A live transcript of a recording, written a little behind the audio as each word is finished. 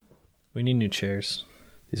We need new chairs.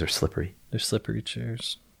 These are slippery. They're slippery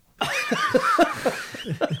chairs.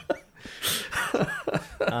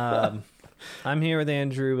 I'm here with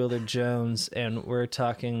Andrew Willard Jones, and we're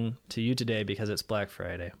talking to you today because it's Black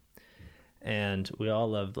Friday. And we all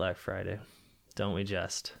love Black Friday, don't we,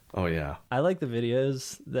 Just? Oh, yeah. I like the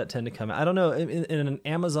videos that tend to come out. I don't know, in an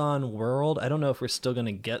Amazon world, I don't know if we're still going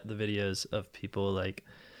to get the videos of people like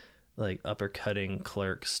uppercutting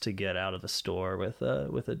clerks to get out of the store with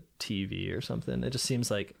a TV or something. It just seems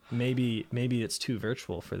like maybe it's too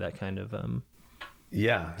virtual for that kind of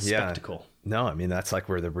spectacle. No, I mean, that's like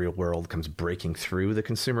where the real world comes breaking through the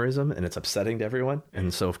consumerism, and it's upsetting to everyone.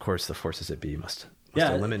 And so, of course, the forces that be must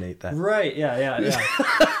eliminate that. Right. Yeah.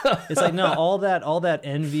 It's like, no, all that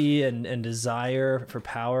envy and desire for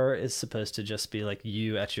power is supposed to just be like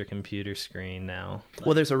you at your computer screen now.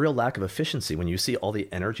 Well, there's a real lack of efficiency when you see all the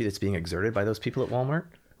energy that's being exerted by those people at Walmart,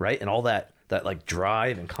 right? And all that like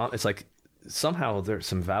drive and it's like somehow there's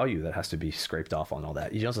some value that has to be scraped off on all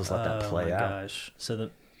that. You don't just let that play out. Gosh. So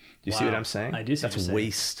you see what I'm saying? I do see that's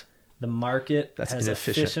waste. The market has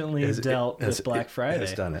efficiently dealt with Black Friday.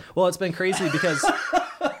 Has done it. Well, it's been crazy because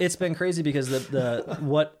the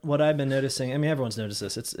what I've been noticing. I mean, everyone's noticed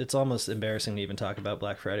this. It's almost embarrassing to even talk about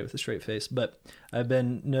Black Friday with a straight face. But I've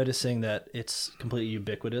been noticing that it's completely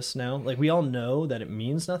ubiquitous now. Like, we all know that it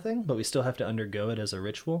means nothing, but we still have to undergo it as a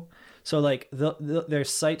ritual. So like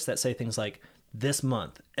there's sites that say things like, this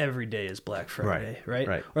month, every day is Black Friday, right?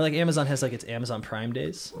 Or like Amazon has like its Amazon Prime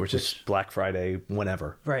days. Which is Black Friday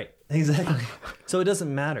whenever. Right, exactly. So it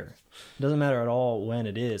doesn't matter. It doesn't matter at all when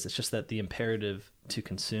it is. It's just that the imperative to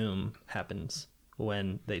consume happens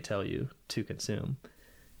when they tell you to consume.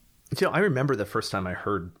 You know, I remember the first time I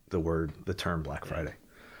heard the term Black Friday.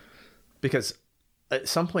 Because at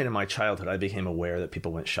some point in my childhood, I became aware that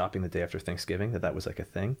people went shopping the day after Thanksgiving, that was like a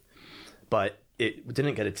thing. But it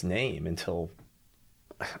didn't get its name until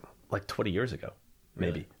like 20 years ago,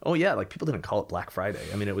 maybe. Really? Oh yeah, like people didn't call it Black Friday.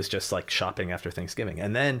 I mean, it was just like shopping after Thanksgiving.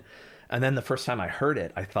 And then the first time I heard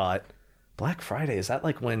it, I thought, Black Friday, is that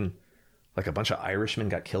like when like a bunch of Irishmen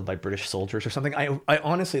got killed by British soldiers or something? I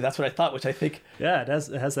honestly, that's what I thought, which I think... Yeah, it has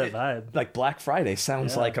that vibe. Like Black Friday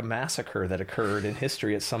sounds like a massacre that occurred in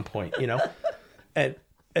history at some point, you know? and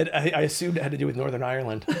I assumed it had to do with Northern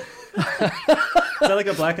Ireland. Is that like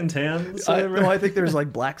a black and tan? No, I think there's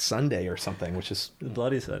like Black Sunday or something, which is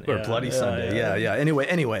Bloody Sunday. Or Bloody Sunday. Yeah.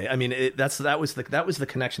 Anyway, I mean, that was the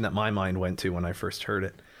connection that my mind went to when I first heard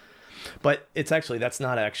it. But that's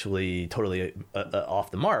not actually totally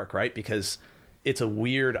off the mark, right? Because it's a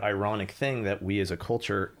weird, ironic thing that we as a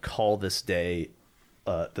culture call this day.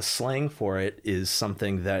 The slang for it is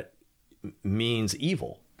something that means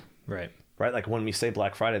evil. Right. Right, like when we say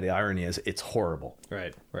Black Friday, the irony is it's horrible.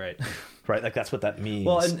 Right. Right, like that's what that means.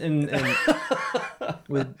 Well, and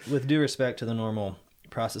with due respect to the normal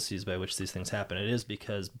processes by which these things happen, it is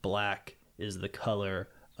because black is the color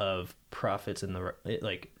of profits in the it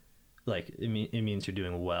means you're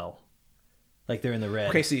doing well. Like they're in the red.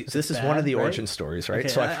 Okay, see, so this is one of the origin stories, right? Okay,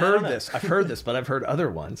 so I've heard this, but I've heard other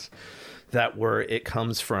ones it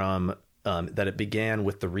comes from. That it began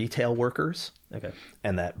with the retail workers. Okay.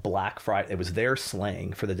 And that Black Friday, it was their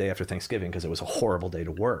slang for the day after Thanksgiving because it was a horrible day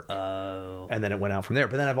to work. Oh. And then it went out from there.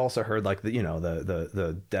 But then I've also heard like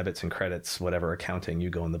the debits and credits, whatever accounting,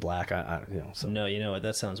 you go in the black. So. No, you know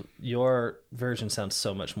what? Your version sounds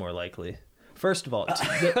so much more likely. First of all,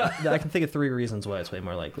 I can think of 3 reasons why it's way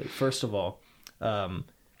more likely. First of all,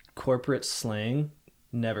 corporate slang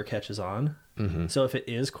never catches on. Mm-hmm. So if it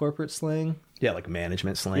is corporate slang, like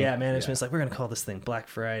management slang. Yeah, management's like, we're gonna call this thing Black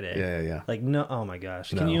Friday. Yeah. Like, no, oh my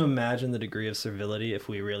gosh, can you imagine the degree of civility if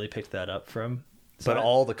we really picked that up from? But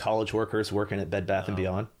all the college workers working at Bed Bath and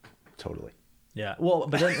Beyond, totally. Yeah, well,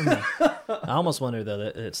 but then I almost wonder though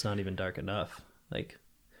that it's not even dark enough. Like,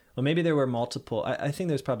 well, maybe there were multiple. I think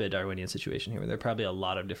there's probably a Darwinian situation here where there are probably a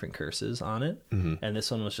lot of different curses on it, and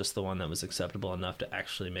this one was just the one that was acceptable enough to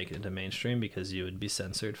actually make it into mainstream because you would be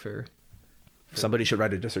censored for. Somebody should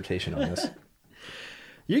write a dissertation on this.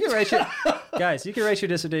 You can write your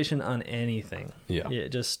dissertation on anything. Yeah.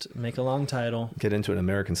 Just make a long title. Get into an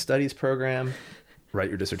American Studies program. Write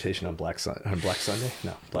your dissertation on Black Sunday.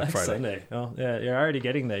 No, Black Friday. Sunday. Oh, yeah. You're already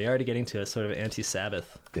getting there. You're already getting to a sort of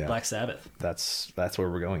anti-Sabbath. Yeah. Black Sabbath. That's where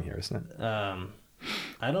we're going here, isn't it?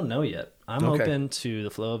 I don't know yet. I'm open to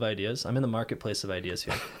the flow of ideas. I'm in the marketplace of ideas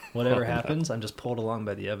here. Whatever happens, I'm just pulled along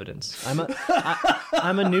by the evidence.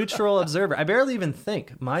 I'm a neutral observer. I barely even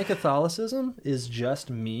think. My Catholicism is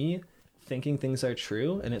just me thinking things are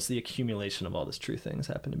true, and it's the accumulation of all these true things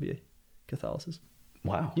happen to be Catholicism.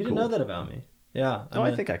 Wow. You didn't know that about me. Yeah.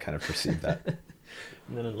 I think I kind of perceived that.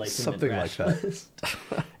 And then enlightenment Something like that. rationalist.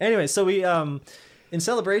 Anyway, so we, in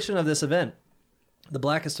celebration of this event, the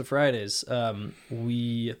Blackest of Fridays,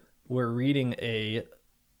 we were reading a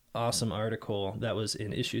awesome article that was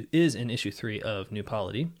in issue 3 of New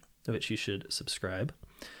Polity, to which you should subscribe,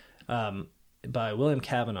 by William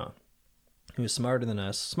Kavanaugh, who is smarter than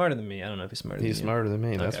me. I don't know if he's smarter than you. He's smarter than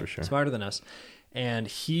me, that's for sure. Smarter than us. And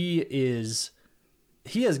he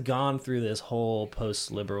has gone through this whole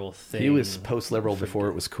post-liberal thing. He was post-liberal before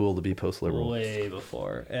it was cool to be post-liberal. Way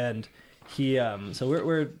before. And he,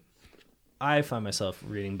 I find myself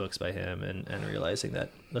reading books by him and realizing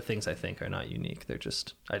that the things I think are not unique. I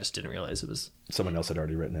just didn't realize it was... Someone else had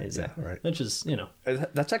already written it. Exactly. Yeah, right. Which is,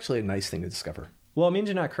 That's actually a nice thing to discover. Well, it means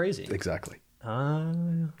you're not crazy. Exactly.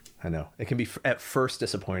 Yeah. I know. It can be at first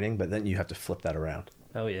disappointing, but then you have to flip that around.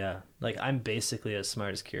 Oh, yeah. Like, I'm basically as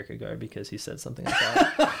smart as Kierkegaard because he said something like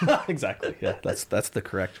that. Exactly. Yeah, that's the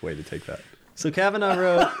correct way to take that. So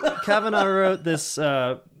Kavanaugh wrote this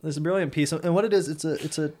this brilliant piece, and what it is, it's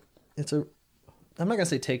a I'm not gonna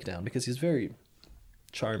say takedown because he's very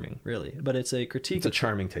charming, really, but it's a critique. It's a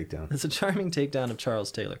charming takedown. It's a charming takedown of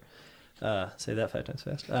Charles Taylor. Say that 5 times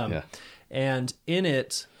fast. Yeah. And in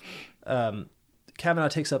it, Kavanaugh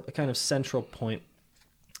takes up a kind of central point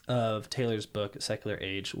of Taylor's book, Secular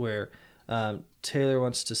Age, where Taylor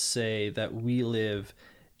wants to say that we live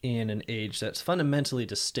in an age that's fundamentally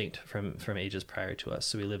distinct from ages prior to us.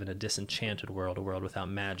 So we live in a disenchanted world, a world without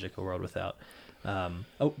magic, a world without...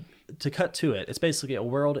 to cut to it, it's basically a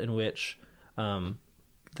world in which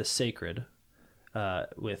the sacred,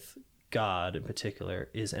 with God in particular,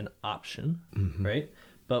 is an option, right?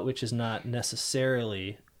 But which is not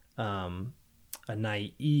necessarily a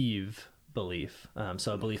naive belief.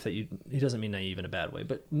 So a belief that he doesn't mean naive in a bad way,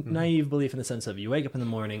 but naive belief in the sense of you wake up in the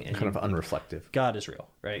morning and kind of unreflective. God is real,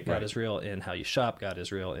 right? God Right. is real in how you shop. God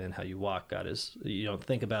is real in how you walk. You don't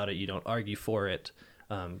think about it. You don't argue for it.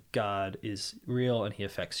 God is real and he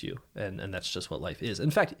affects you. And that's just what life is.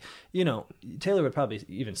 In fact, Taylor would probably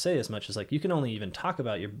even say as much as like, you can only even talk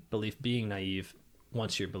about your belief being naive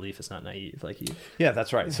once your belief is not naive. Yeah,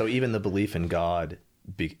 that's right. So even the belief in God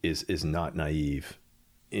is not naive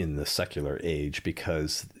in the secular age,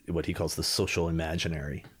 because what he calls the social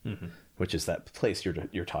imaginary, which is that place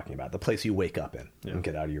you're talking about, the place you wake up in and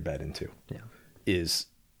get out of your bed into, is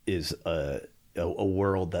a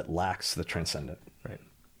world that lacks the transcendent. Right.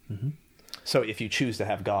 So if you choose to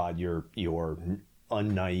have God, you're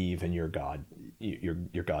unnaive in your God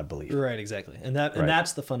belief. Right, exactly. And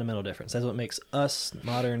that's the fundamental difference. That's what makes us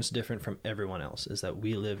moderns different from everyone else, is that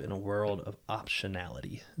we live in a world of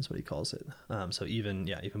optionality, is what he calls it. So even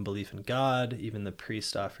belief in God, even the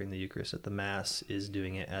priest offering the Eucharist at the Mass is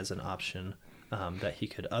doing it as an option that he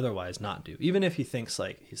could otherwise not do. Even if he thinks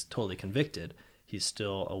like he's totally convicted, he's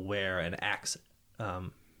still aware and acts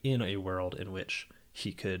in a world in which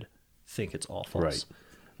he could think it's all false.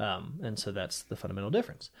 Right. And so that's the fundamental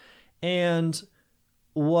difference. And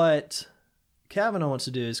what Kavanaugh wants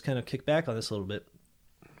to do is kind of kick back on this a little bit.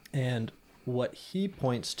 And what he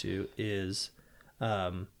points to is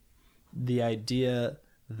the idea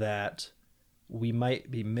that we might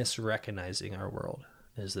be misrecognizing our world,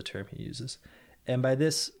 is the term he uses. And by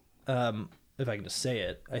this, if I can just say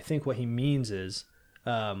it, I think what he means is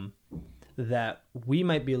that we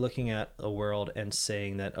might be looking at a world and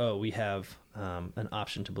saying that, we have an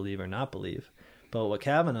option to believe or not believe. But what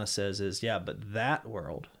Kavanaugh says is, but that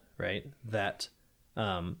world, right, that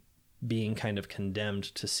being kind of condemned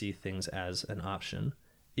to see things as an option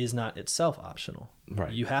is not itself optional.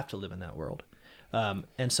 Right. You have to live in that world.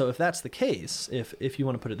 And so if that's the case, if you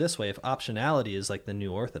want to put it this way, if optionality is like the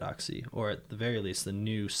new orthodoxy, or at the very least the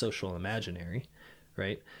new social imaginary,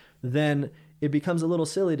 right, then it becomes a little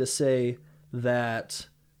silly to say that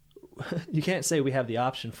you can't say we have the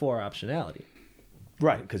option for optionality.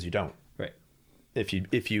 Right, because you don't. Right.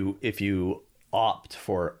 If you opt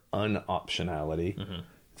for unoptionality,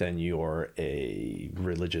 then you're a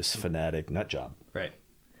religious fanatic nut job. Right.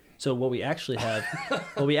 So what we actually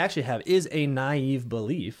have is a naive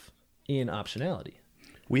belief in optionality.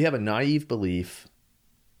 We have a naive belief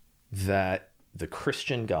that the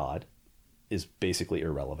Christian God is basically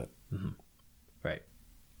irrelevant. Right.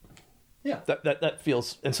 Yeah. That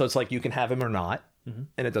feels, and so it's like you can have him or not,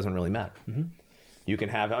 and it doesn't really matter. You can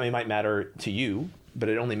have, it might matter to you, but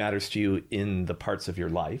it only matters to you in the parts of your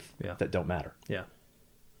life that don't matter. Yeah.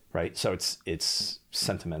 Right. So it's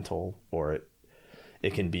sentimental, or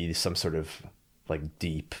it can be some sort of like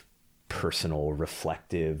deep, personal,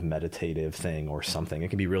 reflective, meditative thing or something. It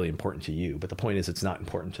can be really important to you, but the point is it's not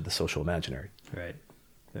important to the social imaginary.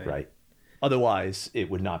 Right. Otherwise, it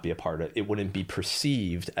would not be a part of it. Wouldn't be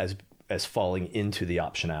perceived as as falling into the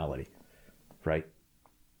optionality, right?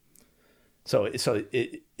 So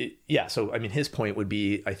I mean, his point would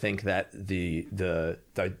be, I think, that the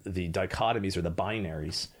dichotomies or the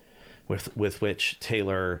binaries with which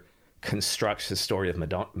Taylor constructs his story of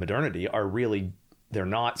modernity are really, they're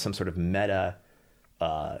not some sort of meta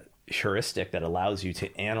heuristic that allows you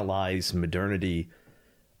to analyze modernity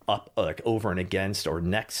up, like, over and against or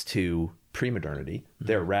next to pre-modernity.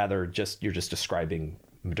 They're rather just, you're just describing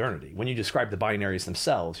modernity. When you describe the binaries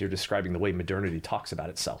themselves, you're describing the way modernity talks about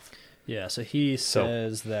itself. Yeah, so he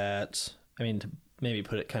says that, I mean, to maybe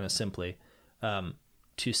put it kind of simply,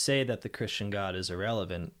 to say that the Christian God is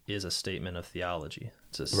irrelevant is a statement of theology.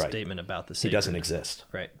 It's a statement about the sacred. He doesn't exist.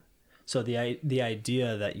 Right. So the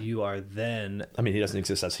idea that you are then... I mean, he doesn't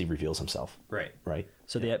exist as he reveals himself. Right. Right.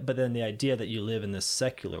 So but then the idea that you live in this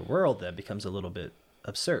secular world then becomes a little bit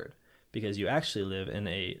absurd, because you actually live in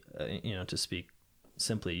to speak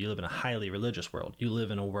simply, you live in a highly religious world. You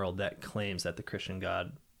live in a world that claims that the Christian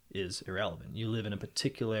God is irrelevant. You live in a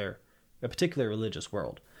particular religious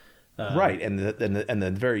world, right? And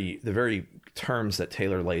the very terms that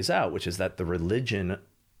Taylor lays out, which is that the religion,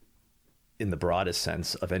 in the broadest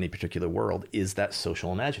sense of any particular world, is that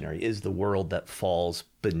social imaginary, is the world that falls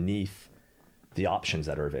beneath the options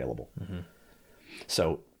that are available. Mm-hmm.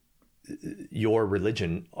 So your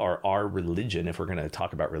religion, or our religion, if we're going to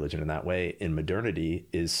talk about religion in that way, in modernity,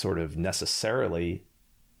 is sort of necessarily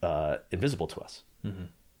invisible to us. Mm-hmm.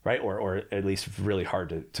 Right, or at least really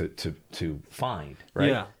hard to find,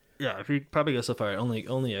 right? Yeah. If you probably go so far,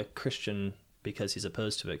 only a Christian, because he's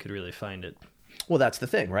opposed to it, could really find it. Well, that's the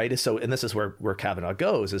thing, right? So, and this is where Kavanaugh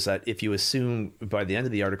goes, is that if you assume, by the end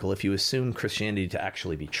of the article, if you assume Christianity to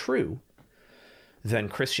actually be true, then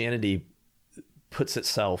Christianity puts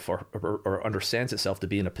itself or understands itself to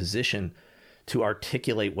be in a position to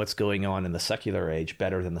articulate what's going on in the secular age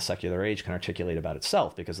better than the secular age can articulate about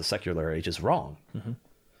itself, because the secular age is wrong. Mm-hmm.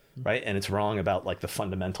 Right. And it's wrong about, like, the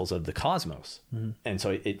fundamentals of the cosmos. Mm-hmm. And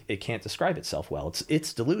so it can't describe itself well.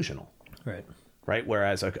 It's delusional. Right. Right.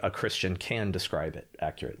 Whereas a Christian can describe it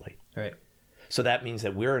accurately. Right. So that means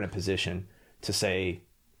that we're in a position to say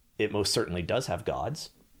it most certainly does have gods,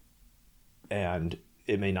 and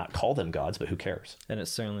it may not call them gods, but who cares? And it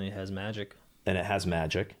certainly has magic. And it has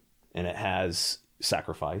magic, and it has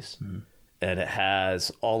sacrifice, mm-hmm. and it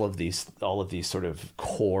has all of these sort of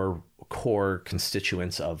core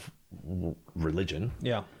constituents of religion.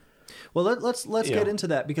 Yeah. Well, let's get into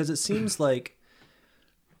that, because it seems like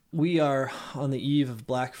we are on the eve of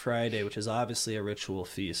Black Friday, which is obviously a ritual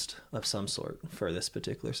feast of some sort for this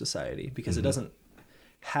particular society, because mm-hmm. it doesn't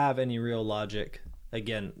have any real logic.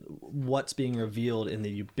 Again, what's being revealed in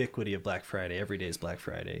the ubiquity of Black Friday, every day is Black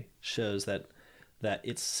Friday, shows that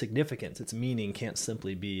its significance, its meaning can't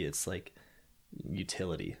simply be its, like,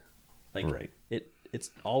 utility. Like, right. It's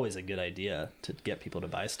always a good idea to get people to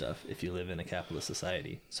buy stuff if you live in a capitalist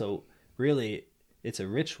society. So really, it's a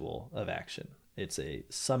ritual of action. It's a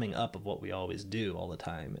summing up of what we always do all the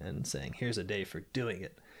time and saying, here's a day for doing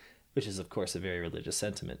it, which is, of course, a very religious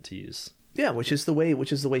sentiment to use. Yeah, which is the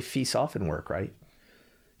way feasts often work, right?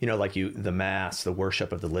 You know, like the Mass, the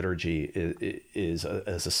worship of the liturgy is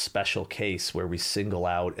a special case where we single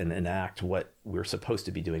out and enact what we're supposed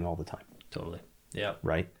to be doing all the time. Totally. Yeah.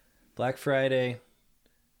 Right? Black Friday,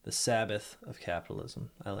 the Sabbath of capitalism.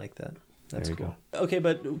 I like that. That's cool. Go. Okay,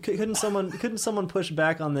 but couldn't someone push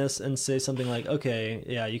back on this and say something like, okay,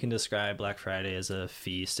 yeah, you can describe Black Friday as a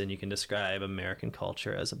feast, and you can describe American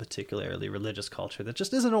culture as a particularly religious culture that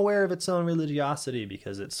just isn't aware of its own religiosity,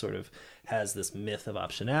 because it sort of has this myth of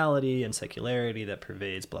optionality and secularity that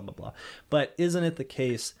pervades blah, blah, blah. But isn't it the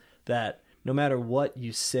case that no matter what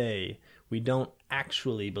you say, we don't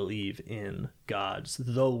actually believe in gods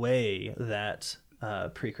the way that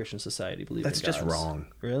pre-Christian society believed in gods? That's just wrong.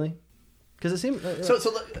 Really? Because it seems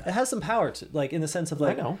it has some power to, like, in the sense of,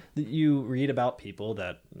 like, that you read about people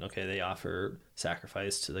that, okay, they offer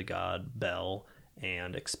sacrifice to the god Bel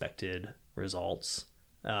and expected results,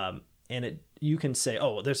 and you can say,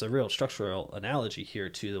 oh, there's a real structural analogy here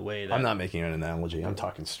to the way that... I'm not making an analogy. I'm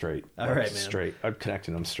talking straight. All right, man. Straight. I'm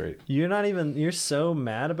connecting them straight. You're so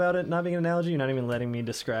mad about it not being an analogy. You're not even letting me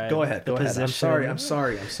describe. Go ahead. I'm sorry.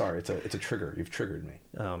 It's a trigger. You've triggered me.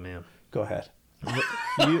 Oh, man. Go ahead.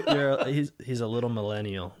 He's a little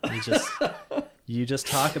millennial. You just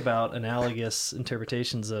talk about analogous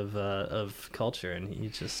interpretations of culture, and he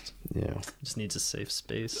just needs a safe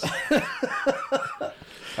space.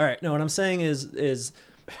 All right. No, what I'm saying is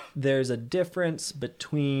there's a difference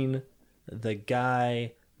between the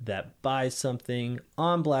guy that buys something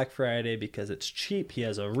on Black Friday because it's cheap. He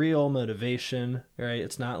has a real motivation, right?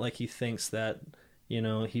 It's not like he thinks that,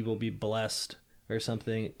 he will be blessed or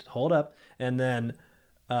something. Hold up. And then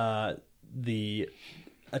the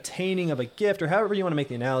attaining of a gift, or however you want to make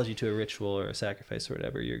the analogy to a ritual or a sacrifice or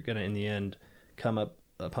whatever, you're going to, in the end, come up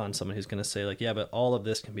upon someone who's going to say, like, yeah, but all of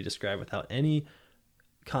this can be described without any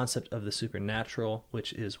concept of the supernatural,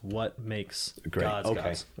 which is what makes gods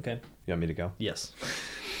gods. Okay. You want me to go? Yes.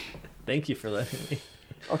 Thank you for letting me.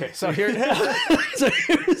 Okay, so here's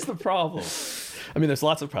the problem. I mean, there's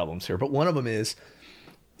lots of problems here, but one of them is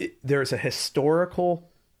there's a historical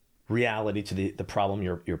reality to the problem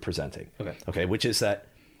you're presenting. Okay, which is that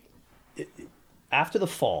after the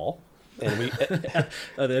fall, and we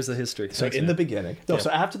oh, there's the history. So in the beginning,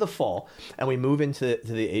 so after the fall, and we move into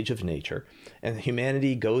the age of nature, and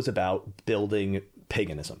humanity goes about building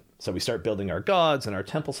paganism. So we start building our gods and our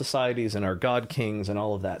temple societies and our god kings and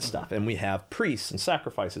all of that stuff. And we have priests and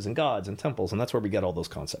sacrifices and gods and temples. And that's where we get all those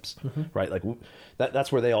concepts, right? Like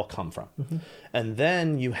that's where they all come from. And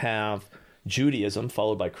then you have Judaism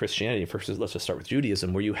followed by Christianity. First, let's just start with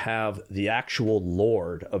Judaism, where you have the actual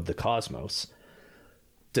Lord of the cosmos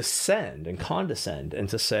descend and condescend and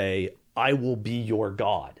to say, I will be your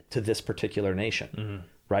God to this particular nation.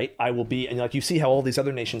 Right? I will be, and like you see how all these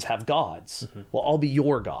other nations have gods. Well, I'll be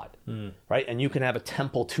your God, right? And you can have a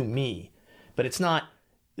temple to me, but it's not,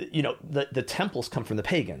 the temples come from the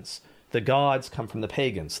pagans. The gods come from the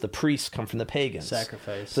pagans. The priests come from the pagans.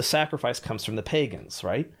 The sacrifice comes from the pagans,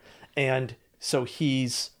 right? And so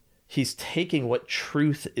he's taking what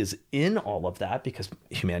truth is in all of that, because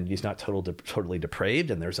humanity is not totally depraved,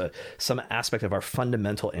 and there's some aspect of our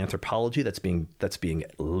fundamental anthropology that's being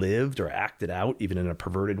lived or acted out, even in a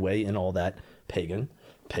perverted way, in all that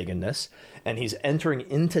paganness. And he's entering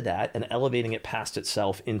into that and elevating it past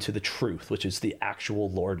itself into the truth, which is the actual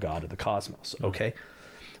Lord God of the cosmos. Okay,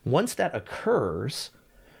 once that occurs,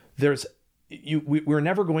 we're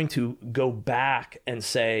never going to go back and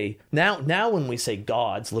say, now when we say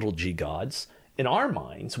gods, little g gods, in our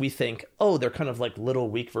minds, we think, oh, they're kind of like little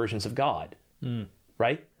weak versions of God,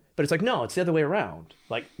 right? But it's like, no, it's the other way around.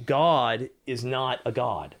 Like, God is not a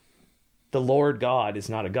God. The Lord God is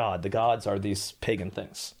not a God. The gods are these pagan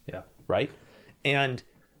things. Yeah. Right? And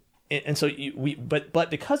so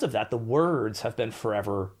but because of that, the words have been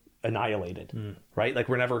forever annihilated, right? Like,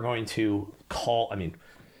 we're never going to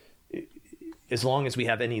as long as we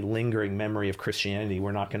have any lingering memory of Christianity,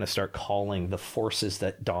 we're not going to start calling the forces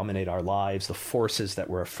that dominate our lives, the forces that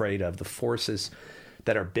we're afraid of, the forces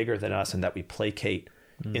that are bigger than us and that we placate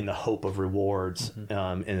in the hope of rewards,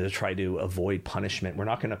 and to try to avoid punishment. We're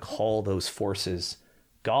not going to call those forces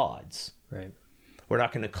gods. Right. We're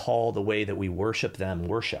not going to call the way that we worship them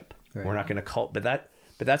worship. Right. We're not going to call, but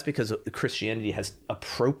that's because Christianity has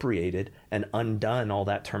appropriated and undone all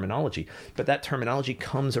that terminology. But that terminology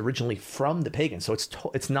comes originally from the pagans. So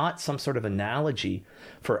it's not some sort of analogy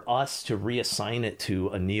for us to reassign it to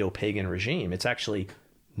a neo-pagan regime. It's actually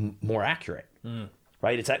more accurate,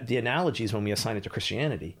 right? It's the analogies when we assign it to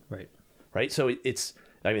Christianity, right? So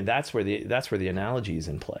that's where the analogy is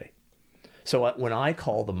in play. So when I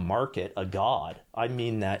call the market a god, I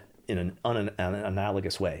mean that in an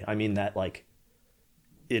analogous way. I mean that like,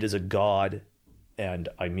 it is a God, and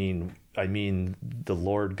I mean the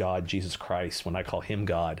Lord God, Jesus Christ. When I call him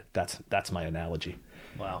God, that's my analogy.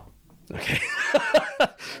 Wow. Okay.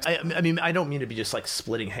 I mean, I don't mean to be just like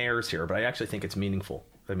splitting hairs here, but I actually think it's meaningful.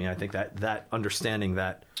 I mean, I think that understanding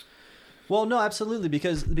that. Well, no, absolutely,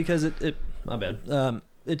 because it my bad.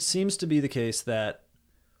 It seems to be the case that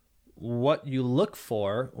what you look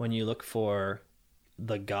for when you look for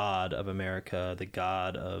the God of America, the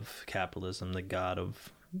God of capitalism, the God of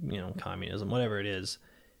communism, whatever it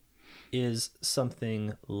is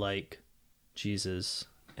something like Jesus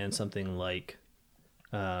and something like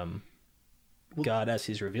God as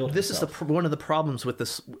he's revealed this himself. Is one of the problems with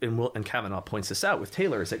this, and Kavanaugh points this out with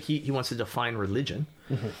Taylor, is that he wants to define religion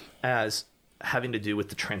as having to do with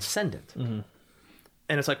the transcendent. And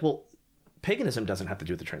it's like, well, paganism doesn't have to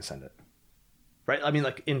do with the transcendent, right? I mean,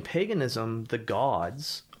 like, in paganism, the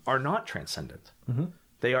gods are not transcendent.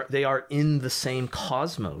 They are in the same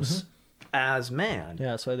cosmos as man.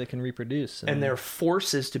 Yeah, that's why they can reproduce. And they're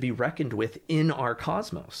forces to be reckoned with in our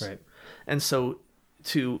cosmos. Right. And so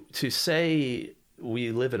to say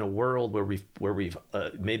we live in a world where we've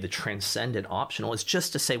made the transcendent optional is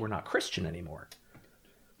just to say we're not Christian anymore.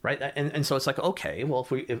 Right. And so it's like, okay, well,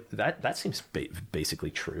 if that seems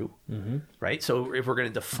basically true. Right. So if we're going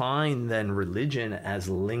to define then religion as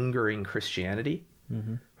lingering Christianity,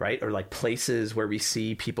 right? Or like places where we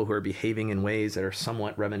see people who are behaving in ways that are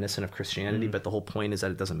somewhat reminiscent of Christianity, but the whole point is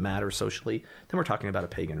that it doesn't matter socially, then we're talking about a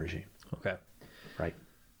pagan regime. Okay. Right.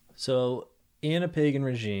 So in a pagan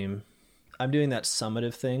regime, I'm doing that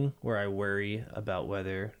summative thing where I worry about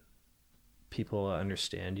whether people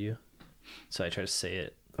understand you. So I try to say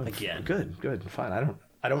it again. Good, fine.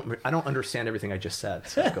 I don't understand everything I just said.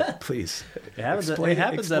 So go, please. It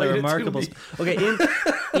happens at a remarkable. Okay,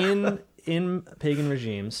 in pagan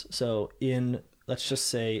regimes. So let's just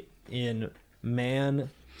say in man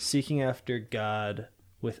seeking after God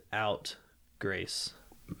without grace,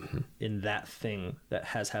 in that thing that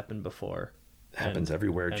has happened before. Happens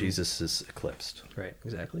everywhere Jesus is eclipsed. Right,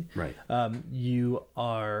 exactly. Right.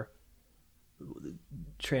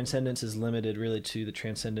 Transcendence is limited really to the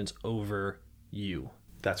transcendence over you.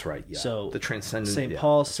 That's right. Yeah. So the transcendence. St.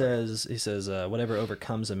 Paul says, he says, whatever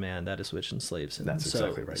overcomes a man, that is which enslaves him. That's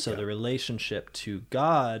exactly right. So the relationship to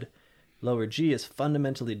God, lower G, is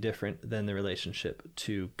fundamentally different than the relationship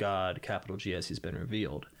to God, capital G, as he's been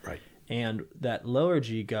revealed. Right. And that lower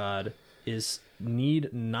G God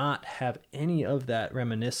need not have any of that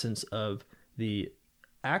reminiscence of the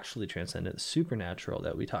actually transcendent, supernatural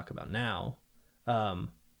that we talk about now.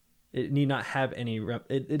 It need not have any.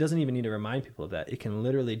 It doesn't even need to remind people of that. It can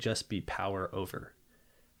literally just be power over.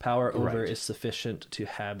 Power over is sufficient to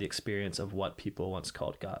have the experience of what people once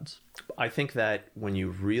called gods. I think that when you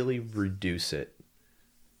really reduce it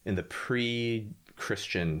in the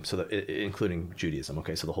pre-Christian, so that including Judaism,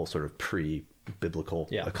 okay, so the whole sort of pre-biblical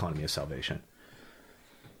economy of salvation,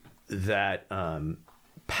 that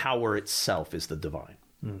power itself is the divine.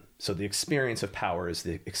 So the experience of power is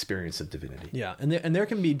the experience of divinity. Yeah, and there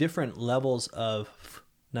can be different levels of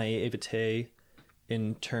naivete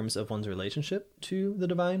in terms of one's relationship to the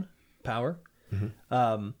divine power,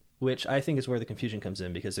 which I think is where the confusion comes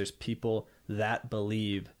in, because there's people that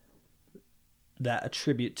believe, that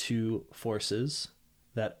attribute to forces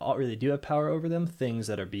that really do have power over them, things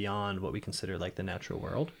that are beyond what we consider like the natural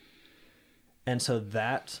world. And so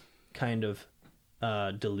that kind of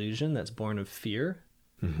delusion that's born of fear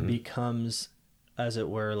becomes, as it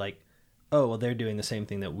were, like, oh, well, they're doing the same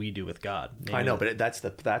thing that we do with God. Maybe. I know, but that's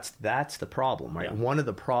the problem, right? Yeah. One of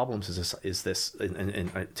the problems is this,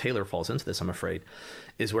 and Taylor falls into this, I'm afraid,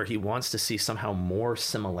 is where he wants to see somehow more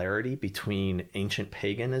similarity between ancient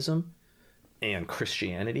paganism and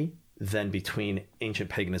Christianity than between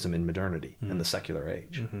ancient paganism and modernity and the secular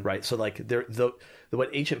age, right? So like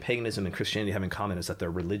what ancient paganism and Christianity have in common is that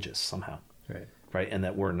they're religious somehow, right? And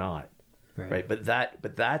that we're not. Right. But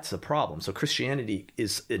that's a problem. So Christianity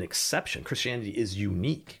is an exception. Christianity is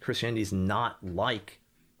unique. Christianity is not like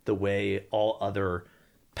the way all other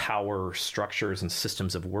power structures and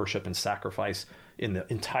systems of worship and sacrifice in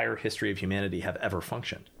the entire history of humanity have ever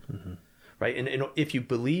functioned. Right. And if you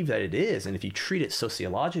believe that it is, and if you treat it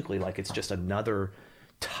sociologically like it's just another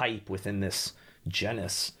type within this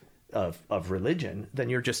genus of religion, then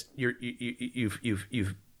you've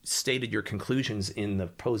stated your conclusions in the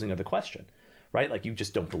posing of the question, right? Like you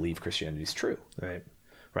just don't believe Christianity is true,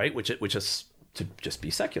 right? Which is to just be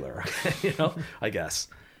secular, I guess,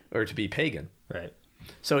 or to be pagan, right?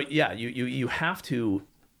 So yeah, you have to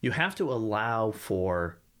allow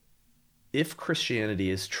for, if Christianity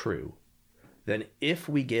is true, then if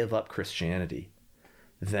we give up Christianity,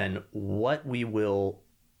 then what we will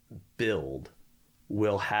build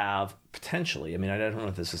will have potentially, I mean, I don't know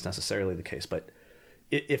if this is necessarily the case, but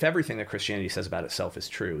if everything that Christianity says about itself is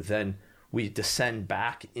true, then we descend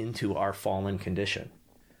back into our fallen condition,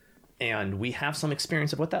 and we have some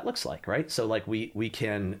experience of what that looks like, right? So like we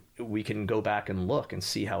can go back and look and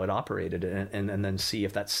see how it operated, and then see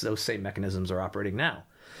if those same mechanisms are operating now.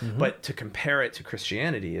 But to compare it to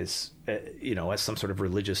Christianity is, as some sort of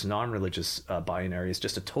religious, non-religious binary, is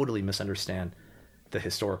just to totally misunderstand the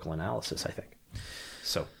historical analysis, I think.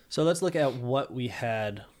 So let's look at what we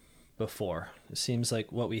had before. It seems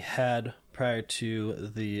like what we had prior to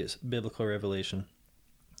the biblical revelation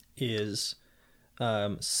is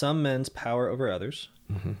some men's power over others,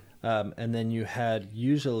 and then you had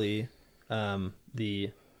usually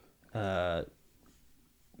the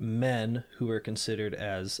men who were considered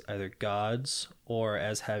as either gods or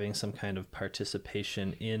as having some kind of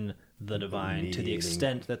participation in the divine to the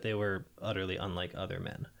extent that they were utterly unlike other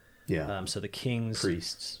men. Yeah. So the kings,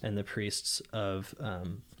 priests, and the priests of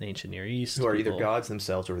the ancient Near East, who are either gods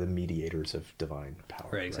themselves or the mediators of divine power.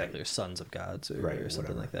 Right, exactly. Or sons of gods, or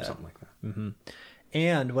something like that. Something like that.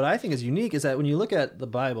 And what I think is unique is that when you look at the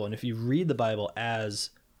Bible, and if you read the Bible as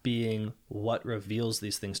being what reveals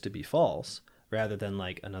these things to be false, rather than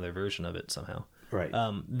like another version of it somehow, right?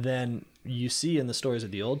 Then you see in the stories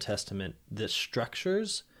of the Old Testament the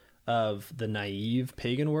structures of the naive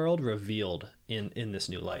pagan world revealed in this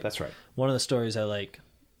new light. That's right. One of the stories I like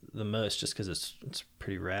the most, just because it's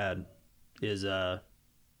pretty rad, is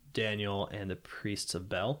Daniel and the priests of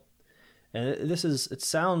Bel. And it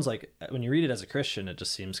sounds like, when you read it as a Christian, it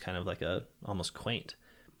just seems kind of like almost quaint,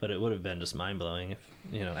 but it would have been just mind blowing if,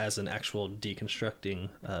 as an actual deconstructing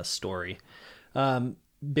story.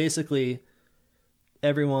 Basically,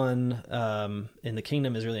 everyone in the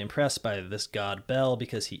kingdom is really impressed by this god Bel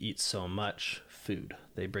because he eats so much food.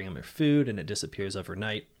 They bring him their food and it disappears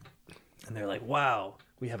overnight. And they're like, wow,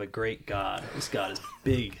 we have a great god. This god is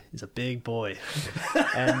big. He's a big boy.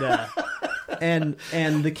 And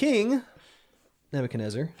the king,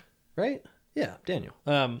 Nebuchadnezzar, right? Yeah, Daniel,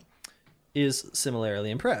 is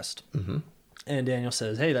similarly impressed. Mm-hmm. And Daniel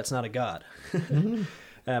says, hey, that's not a god.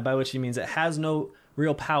 Mm-hmm. By which he means it has no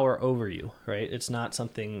real power over you, right? It's not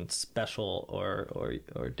something special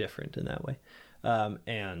or different in that way.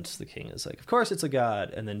 And the king is like, of course it's a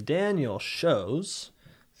god. And then Daniel shows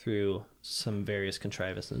through some various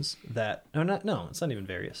contrivances that, it's not even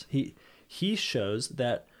various. He shows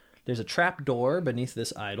that there's a trap door beneath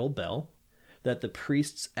this idol Bel, that the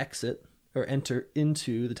priests exit or enter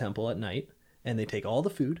into the temple at night, and they take all the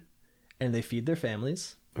food and they feed their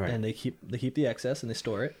families, right. And they keep the excess and they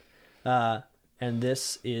store it. And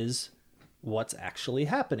this is what's actually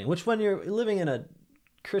happening, which when you're living in a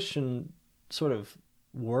Christian sort of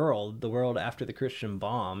world, the world after the Christian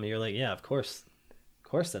bomb, you're like, yeah, of course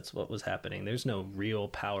that's what was happening. There's no real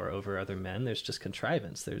power over other men. There's just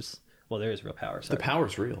contrivance. There is real power. Sorry. The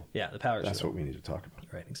power's real. Yeah, the power's real. That's what we need to talk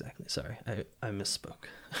about. Right, exactly. Sorry, I misspoke.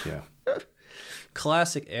 Yeah.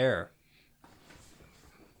 Classic error.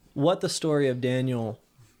 What the story of Daniel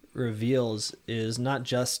reveals is not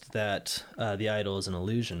just that the idol is an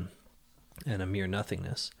illusion and a mere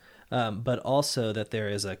nothingness, but also that there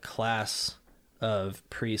is a class of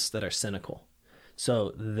priests that are cynical.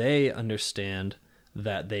 So they understand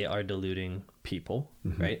that they are deluding people,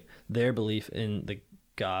 mm-hmm. right? Their belief in the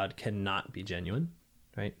God cannot be genuine,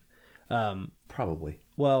 right? Probably.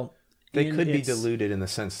 Well, they could be deluded in the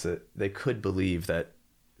sense that they could believe that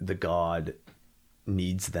the God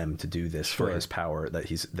needs them to do this for his power,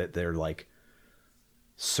 that they're like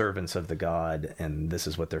servants of the God, and this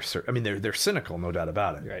is what they're cynical, no doubt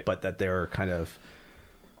about it, right. But that they're kind of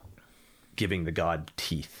giving the God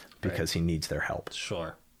teeth because he needs their help.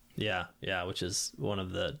 Sure. Yeah, which is one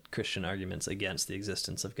of the Christian arguments against the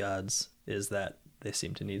existence of gods, is that they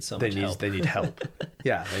seem to need much help. They need help.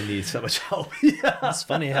 Yeah, they need so much help. Yeah. It's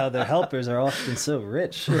funny how their helpers are often so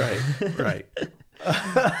rich. Right.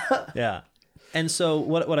 Yeah. And so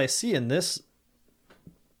what I see in this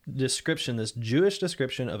description, this Jewish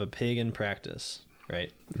description of a pagan practice,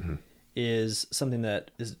 right, mm-hmm. is something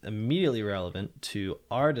that is immediately relevant to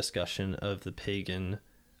our discussion of the pagan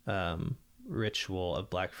ritual of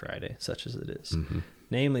Black Friday, such as it is. Mm-hmm.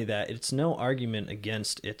 Namely, that it's no argument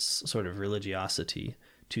against its sort of religiosity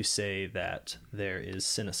to say that there is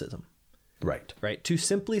cynicism. Right. To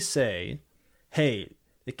simply say, hey,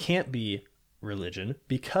 it can't be religion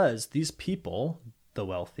because these people, the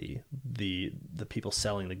wealthy, the people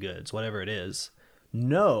selling the goods, whatever it is,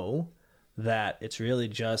 know that it's really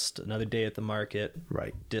just another day at the market,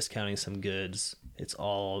 right? Discounting some goods. It's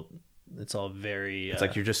all very. It's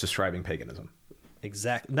like you're just describing paganism.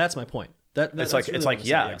 Exactly. That's my point. That's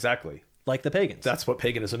exactly. Like the pagans. That's what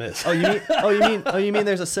paganism is. You mean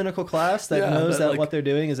there's a cynical class that knows that what they're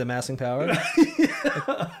doing is amassing power?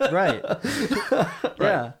 Right.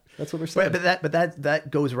 Yeah. That's what we're saying. But that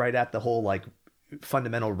goes right at the whole like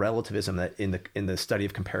fundamental relativism that in the study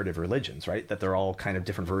of comparative religions, right? That they're all kind of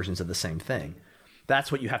different versions of the same thing. That's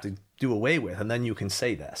what you have to do away with, and then you can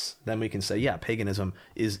say this. Then we can say, yeah, paganism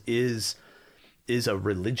is a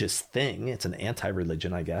religious thing. It's an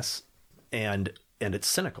anti-religion, I guess, and it's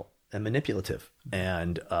cynical and manipulative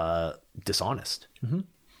and dishonest. Mm-hmm.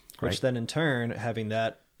 Right? Which then in turn, having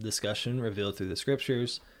that discussion revealed through the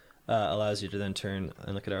scriptures allows you to then turn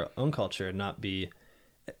and look at our own culture and not be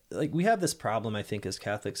like, we have this problem, I think, as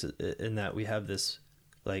Catholics, in that we have this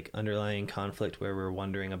like underlying conflict where we're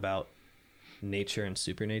wondering about nature and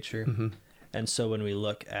supernature. Mm-hmm. And so when we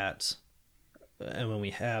look at and when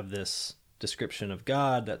we have this description of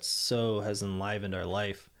God that so has enlivened our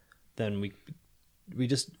life, then we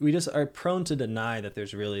just are prone to deny that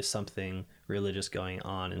there's really something religious going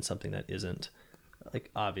on and something that isn't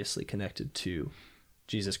like obviously connected to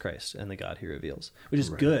Jesus Christ and the God he reveals, which is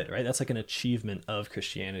good, right? That's like an achievement of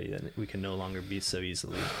Christianity, that we can no longer be so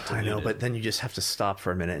easily deluded. I know, but then you just have to stop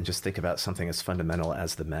for a minute and just think about something as fundamental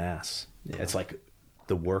as the Mass. Yeah. It's like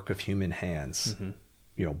the work of human hands.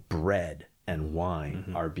 Mm-hmm. Bread and wine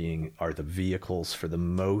mm-hmm. are the vehicles for the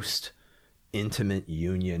most intimate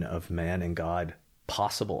union of man and God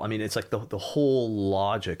possible. I mean, it's like the whole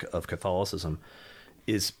logic of Catholicism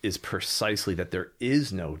is precisely that there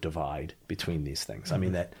is no divide between these things. Mm-hmm. I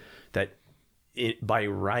mean, that by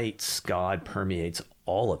rights, God permeates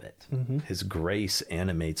all of it. His grace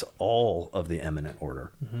animates all of the eminent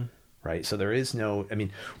order, right? So there is no, I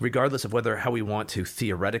mean, regardless of how we want to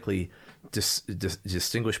theoretically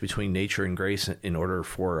distinguish between nature and grace in order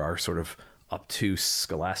for our sort of obtuse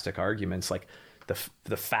scholastic arguments, like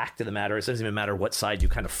the fact of the matter is, it doesn't even matter what side you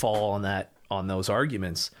kind of fall on those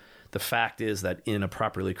arguments. The fact is that in a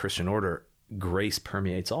properly Christian order, grace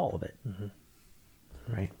permeates all of it,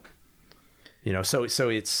 right? You know, so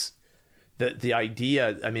it's the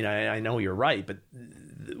idea. I mean, I know you're right, but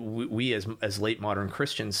we as late modern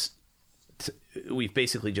Christians, we've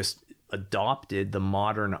basically just adopted the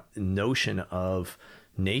modern notion of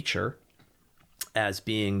nature as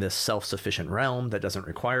being this self-sufficient realm that doesn't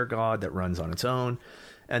require God, that runs on its own,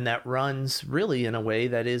 and that runs really in a way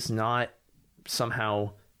that is not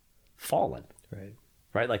somehow fallen.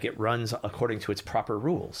 Right? Like it runs according to its proper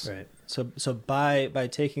rules. Right. So by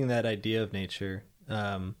taking that idea of nature,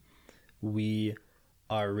 we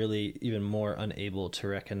are really even more unable to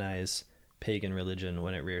recognize pagan religion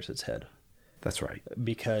when it rears its head. That's right.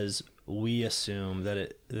 Because we assume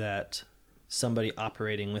that somebody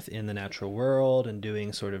operating within the natural world and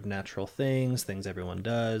doing sort of natural things everyone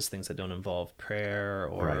does, things that don't involve prayer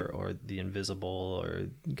or the invisible or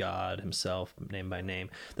God himself, name by name,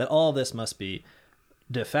 that all of this must be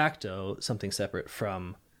de facto something separate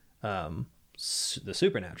from the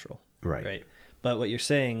supernatural. Right. But what you're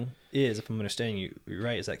saying is, if I'm understanding you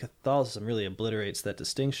right, is that Catholicism really obliterates that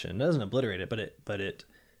distinction. It doesn't obliterate it, but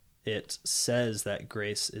it says that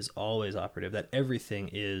grace is always operative, that everything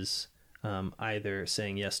is either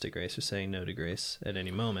saying yes to grace or saying no to grace at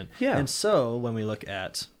any moment. Yeah. And so when we look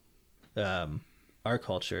at our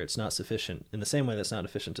culture, it's not sufficient in the same way that's not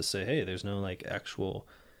efficient to say, hey, there's no like actual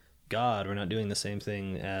God. We're not doing the same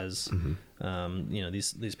thing as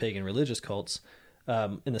these pagan religious cults.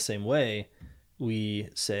 In the same way, we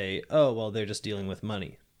say, oh, well, they're just dealing with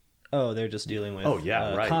money. Oh, they're just dealing with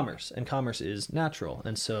commerce, and commerce is natural.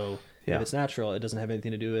 And so if it's natural, it doesn't have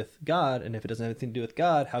anything to do with God. And if it doesn't have anything to do with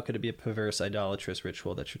God, how could it be a perverse, idolatrous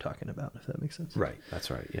ritual that you're talking about, if that makes sense? Right. That's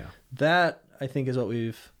right. Yeah. That, I think, is what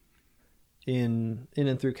we've, in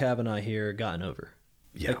and through Kavanaugh here, gotten over.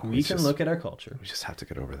 Yeah. Like, we can look at our culture. We just have to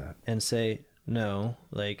get over that. And say, no,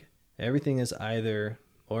 like, everything is either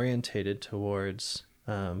orientated towards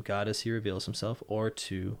God as he reveals himself or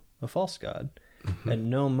to a false God. At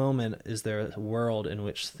no moment is there a world in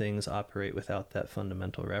which things operate without that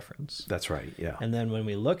fundamental reference. That's right, yeah. And then when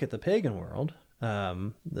we look at the pagan world,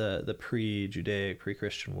 the pre-Judaic,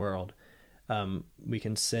 pre-Christian world, we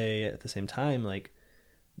can say at the same time, like,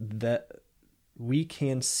 that we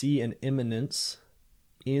can see an immanence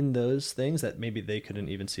in those things that maybe they couldn't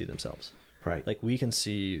even see themselves. Right. Like, we can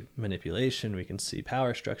see manipulation, we can see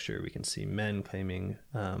power structure, we can see men claiming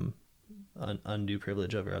undue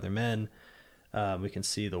privilege over other men. We can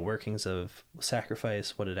see the workings of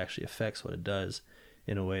sacrifice, what it actually affects, what it does,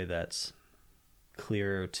 in a way that's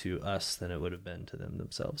clearer to us than it would have been to them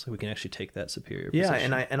themselves. So we can actually take that superior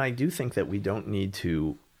position. Yeah, and I do think that we don't need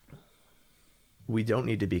to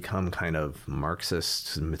become kind of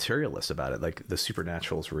Marxist materialist about it. Like, the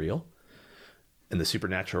supernatural is real, and the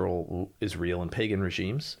supernatural is real in pagan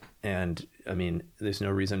regimes. And I mean, there's no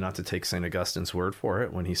reason not to take St. Augustine's word for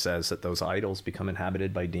it when he says that those idols become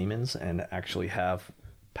inhabited by demons and actually have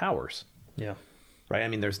powers. Yeah. Right. I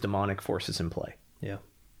mean, there's demonic forces in play. Yeah.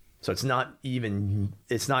 So it's not even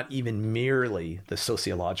merely the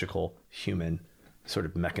sociological human sort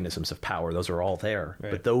of mechanisms of power. Those are all there,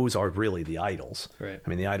 right. But those are really the idols. Right. I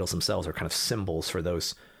mean, the idols themselves are kind of symbols for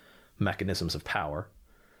those mechanisms of power.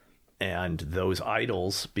 And those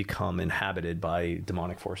idols become inhabited by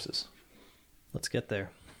demonic forces. Let's get there.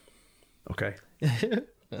 Okay.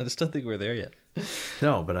 I just don't think we're there yet.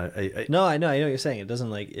 No, but I know what you're saying. It doesn't,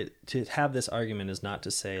 like, it to have this argument is not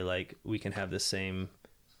to say, like, we can have the same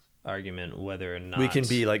argument whether or not we can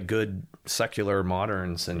be like good secular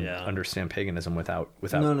moderns and understand paganism without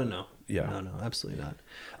No. Yeah. No, absolutely not.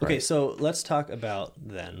 Okay, right. So let's talk about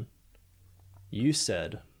then. You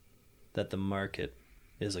said that the market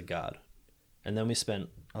is a god. And then we spent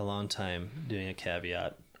a long time doing a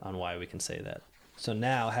caveat on why we can say that. So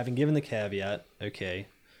now, having given the caveat, okay,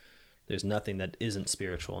 there's nothing that isn't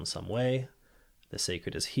spiritual in some way. The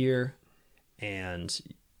sacred is here, and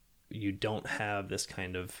you don't have this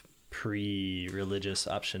kind of pre-religious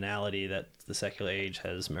optionality that the secular age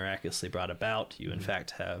has miraculously brought about. You, in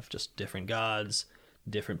fact, have just different gods,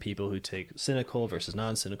 different people who take cynical versus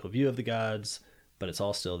non-cynical view of the gods, but it's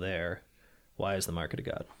all still there. Why is the market a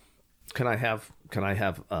god? Can I have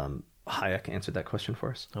Hayek answer that question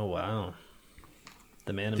for us? Oh, wow.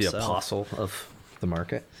 The man himself. The apostle of the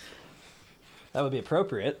market. That would be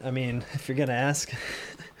appropriate. I mean, if you're going to ask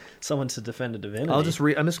someone to defend a divinity. I'm just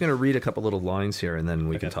going to read a couple little lines here, and then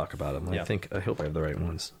we can talk about them. Yeah. I hope I have the right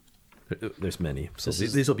ones. There's many, so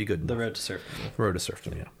these will be good. The Road to Serfdom. Road to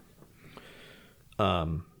Serfdom, yeah.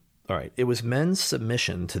 All right. It was men's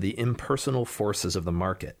submission to the impersonal forces of the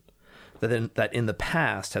market that in the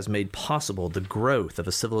past has made possible the growth of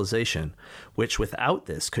a civilization which without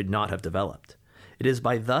this could not have developed. It is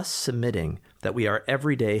by thus submitting that we are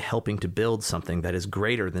every day helping to build something that is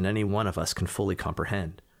greater than any one of us can fully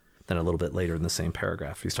comprehend. Then a little bit later in the same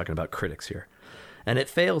paragraph, he's talking about critics here. And it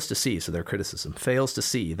fails to see, so their criticism fails to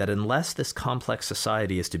see that unless this complex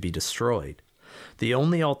society is to be destroyed, the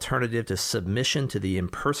only alternative to submission to the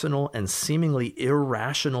impersonal and seemingly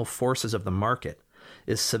irrational forces of the market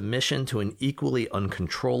is submission to an equally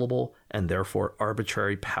uncontrollable and therefore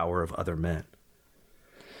arbitrary power of other men.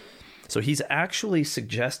 So he's actually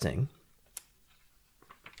suggesting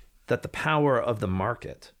that the power of the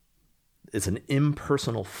market is an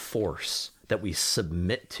impersonal force that we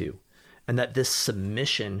submit to, and that this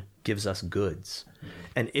submission gives us goods.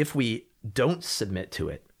 And if we don't submit to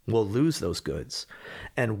it, we'll lose those goods.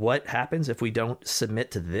 And what happens if we don't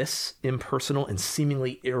submit to this impersonal and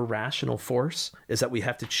seemingly irrational force is that we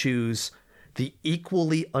have to choose the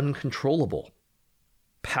equally uncontrollable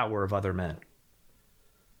power of other men,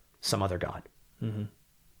 some other god. Mm-hmm.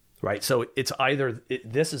 Right? So it's either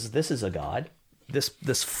this is a god,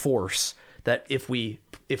 this force that if we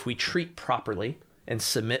treat properly and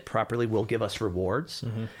submit properly will give us rewards,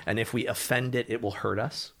 mm-hmm. and if we offend it, it will hurt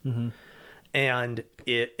us. Mm-hmm. And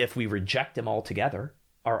if we reject him altogether,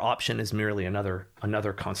 our option is merely another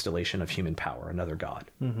constellation of human power, another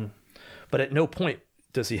god. Mm-hmm. But at no point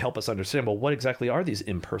does he help us understand, well, what exactly are these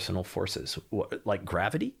impersonal forces? Like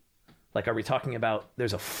gravity? Like, are we talking about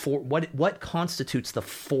there's a what constitutes the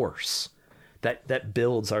force that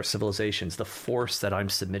builds our civilizations, the force that I'm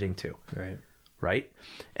submitting to? Right?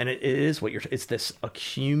 And it is it's this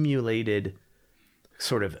accumulated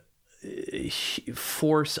sort of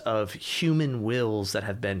force of human wills that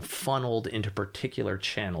have been funneled into particular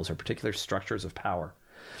channels or particular structures of power.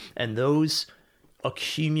 And those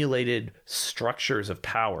accumulated structures of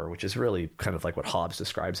power, which is really kind of like what Hobbes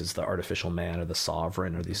describes as the artificial man or the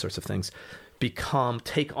sovereign or these sorts of things,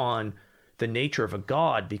 take on the nature of a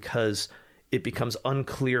god because it becomes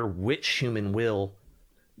unclear which human will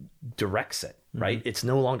directs it. Right? Mm-hmm. It's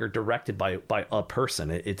no longer directed by a person.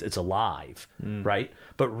 It's alive, right?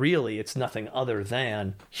 But really, it's nothing other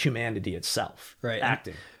than humanity itself,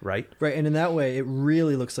 acting, right? Right, and in that way, it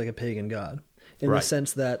really looks like a pagan god, in the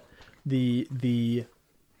sense that the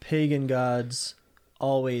pagan gods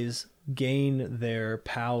always gain their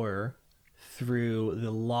power through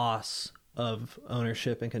the loss of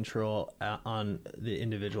ownership and control on the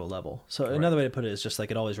individual level. So another way to put it is just like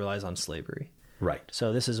it always relies on slavery. Right.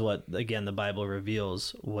 So this is what, again, the Bible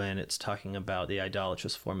reveals when it's talking about the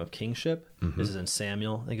idolatrous form of kingship. Mm-hmm. This is in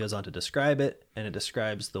Samuel. It goes on to describe it, and it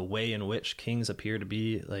describes the way in which kings appear to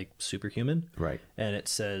be like superhuman. Right. And it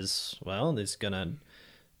says, well, he's gonna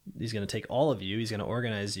take all of you. He's gonna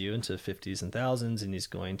organize you into 50s and thousands, and he's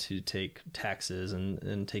going to take taxes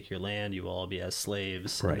and take your land. You will all be as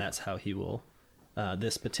slaves, and that's how he will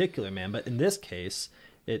this particular man. But in this case,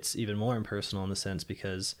 it's even more impersonal in the sense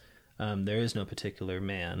because there is no particular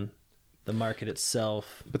man. The market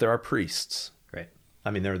itself. But there are priests. Right. I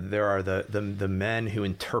mean, there are the men who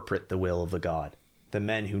interpret the will of the god. The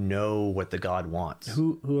men who know what the god wants.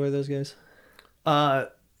 Who are those guys? I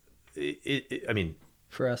mean,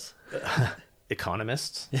 for us,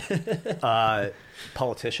 economists,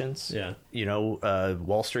 politicians. Yeah.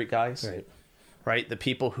 Wall Street guys. Right. Right? The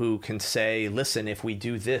people who can say, listen, if we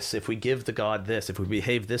do this, if we give the god this, if we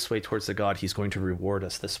behave this way towards the god, he's going to reward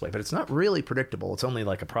us this way. But it's not really predictable. It's only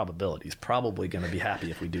like a probability. He's probably going to be happy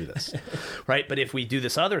if we do this. Right? But if we do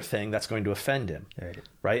this other thing, that's going to offend him.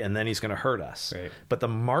 Right? And then he's going to hurt us. Right. But the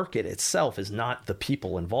market itself is not the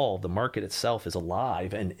people involved. The market itself is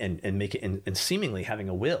alive and seemingly having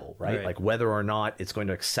a will, right? Like whether or not it's going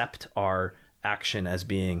to accept our action as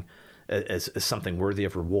being as something worthy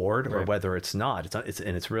of reward, or whether it's not.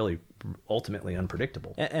 It's really ultimately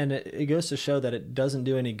unpredictable. And it goes to show that it doesn't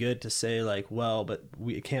do any good to say like, well, but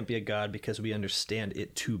it can't be a god because we understand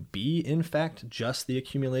it to be, in fact, just the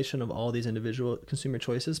accumulation of all these individual consumer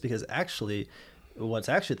choices. Because actually, what's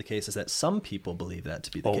actually the case is that some people believe that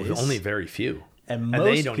to be the case. Only very few. And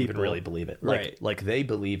they don't even really believe it. Right. Like they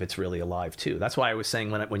believe it's really alive too. That's why I was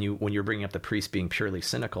saying when you're bringing up the priest being purely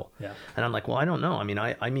cynical. Yeah. And I'm like, well, I don't know. I mean,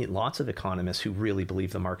 I meet lots of economists who really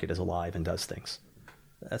believe the market is alive and does things.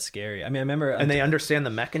 That's scary. I mean, I remember, they understand the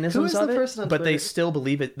mechanisms of it, but they still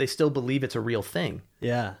believe it. They still believe it's a real thing.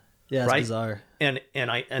 Yeah. Yeah, it's right? bizarre. And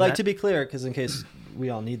To be clear, because in case we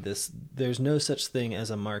all need this, there's no such thing as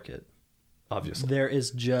a market. obviously There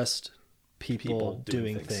is just people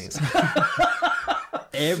doing things.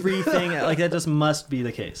 Everything that just must be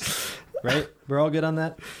the case, right? We're all good on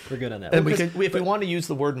that. We're good on that. And if we want to use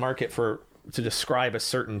the word market to describe a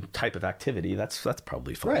certain type of activity, that's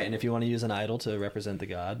probably fine. Right, and if you want to use an idol to represent the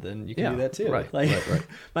god, then you can do that too. Right,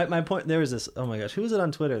 right. My point, there was this, oh my gosh, who was it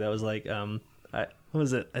on Twitter that was like, what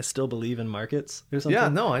was it? I still believe in markets or something? Yeah,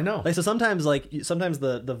 no, I know. So sometimes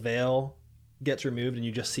the veil gets removed and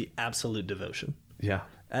you just see absolute devotion. Yeah.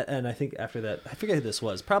 And I think after that, I forget who this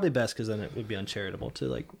was. Probably best because then it would be uncharitable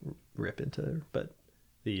to rip into her. But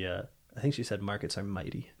I think she said markets are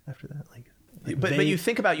mighty after that. But you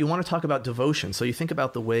think about, you want to talk about devotion. So you think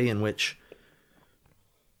about the way in which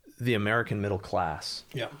the American middle class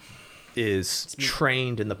is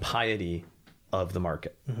trained in the piety of the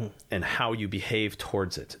market and how you behave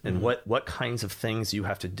towards it and what kinds of things you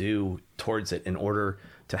have to do towards it in order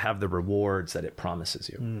to have the rewards that it promises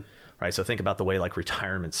you. Right. So think about the way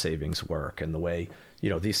retirement savings work and the way,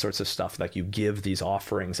 these sorts of stuff, you give these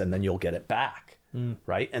offerings and then you'll get it back.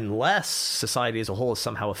 Right. Unless society as a whole has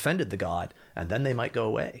somehow offended the god, and then they might go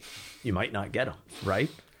away. You might not get them. Right.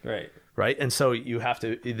 Right. Right. And so you have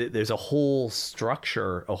to, there's a whole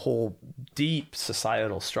structure, a whole deep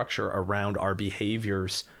societal structure around our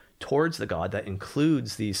behaviors towards the god that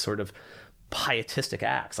includes these sort of pietistic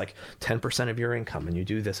acts, 10% of your income, and you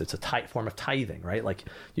do this. It's a form of tithing, right?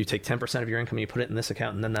 You take 10% of your income and you put it in this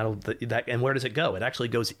account, and then and where does it go? It actually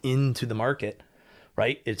goes into the market,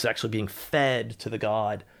 right? It's actually being fed to the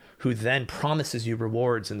god, who then promises you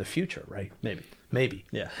rewards in the future, right? Maybe.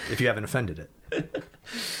 Yeah. If you haven't offended it.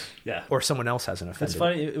 Yeah. Or someone else hasn't offended. It's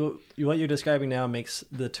funny. What you're describing now makes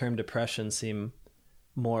the term depression seem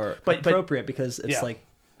more appropriate because it's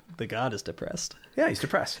the god is depressed. Yeah, he's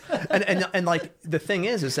depressed. and the thing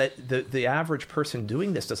is that the average person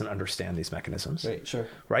doing this doesn't understand these mechanisms. Right, sure.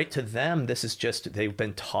 Right? To them, this is just, they've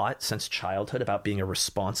been taught since childhood about being a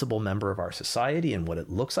responsible member of our society and what it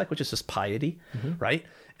looks like, which is just piety, right?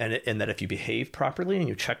 And that if you behave properly and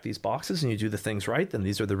you check these boxes and you do the things right, then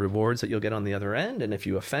these are the rewards that you'll get on the other end. And if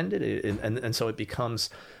you offend it, and so it becomes,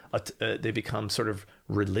 they become sort of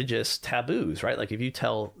religious taboos, right? If you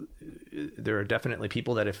tell, there are definitely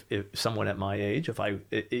people that if someone at my age,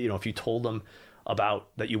 if you told them about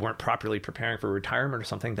that you weren't properly preparing for retirement or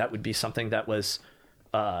something, that would be something that was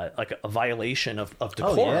a violation of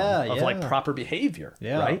decorum, proper behavior,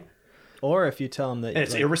 right? Or if you tell them that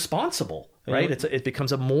it's irresponsible, right? It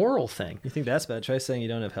becomes a moral thing. You think that's bad? Try saying you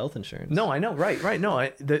don't have health insurance. No, I know, right. No,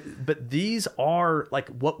 but these are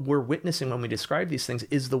what we're witnessing when we describe these things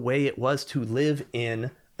is the way it was to live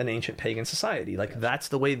in an ancient pagan society. That's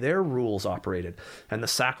the way their rules operated, and the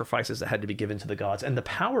sacrifices that had to be given to the gods, and the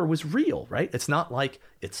power was real, right? It's not like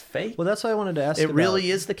it's fake. Well, that's why I wanted to ask. It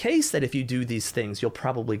really is the case that if you do these things, you'll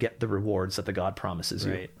probably get the rewards that the god promises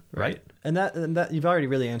you. Right. And that you've already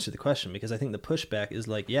really answered the question, because I think the pushback is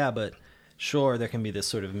but sure, there can be this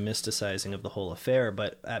sort of mysticizing of the whole affair,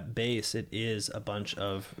 but at base, it is a bunch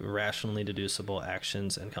of rationally deducible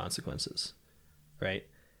actions and consequences, right?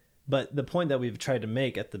 But the point that we've tried to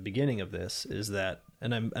make at the beginning of this is that, I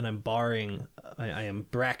am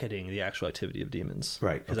bracketing the actual activity of demons,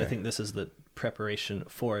 right? Because I think this is the preparation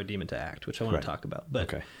for a demon to act, which I want to talk about.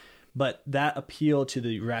 But that appeal to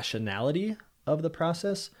the rationality of the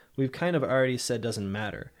process, we've kind of already said doesn't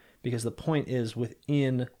matter, because the point is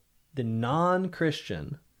within the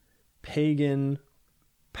non-Christian pagan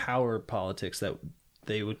power politics that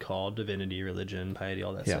they would call divinity, religion, piety,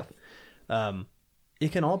 all that stuff.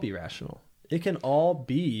 It can all be rational. It can all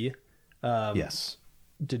be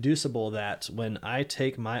deducible that when I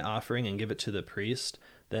take my offering and give it to the priest,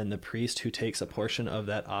 then the priest who takes a portion of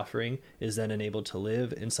that offering is then enabled to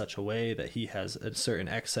live in such a way that he has a certain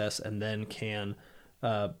excess and then can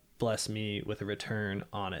bless me with a return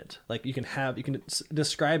on it. You can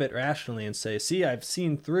describe it rationally and say, see, I've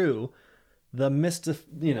seen through the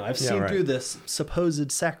I've seen through this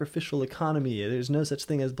supposed sacrificial economy. There's no such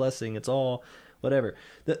thing as blessing. It's all whatever.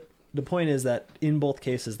 The point is that in both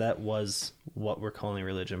cases, that was what we're calling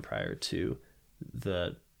religion prior to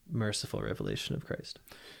the merciful revelation of Christ.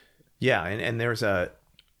 Yeah, and there's a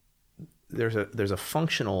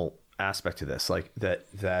functional aspect to this,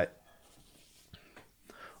 that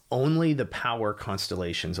only the power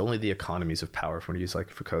constellations, only the economies of power, if we want to use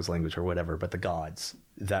Foucault's language or whatever, but the gods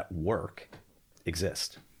that work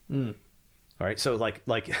exist. All right, so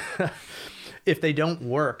if they don't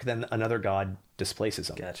work, then another god displaces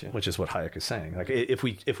them. Gotcha. Which is what Hayek is saying. If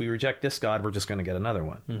we reject this god, we're just going to get another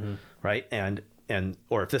one, right? And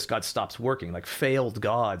or if this God stops working, like failed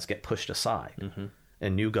gods get pushed aside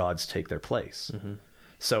and new gods take their place.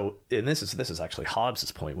 So, and this is actually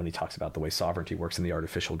Hobbes's point when he talks about the way sovereignty works in the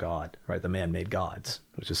artificial God, right? The man-made gods,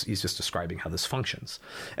 he's just describing how this functions.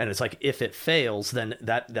 And it's like, if it fails, then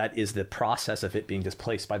that is the process of it being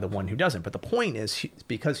displaced by the one who doesn't. But the point is,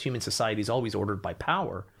 because human society is always ordered by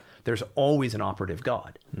power, there's always an operative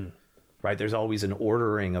God, right? There's always an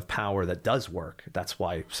ordering of power that does work. That's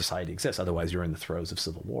why society exists. Otherwise, you're in the throes of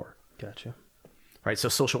civil war. Gotcha. Right? So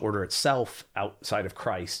social order itself outside of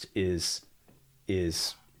Christ is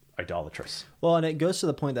idolatrous. Well, and it goes to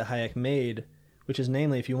the point that Hayek made, which is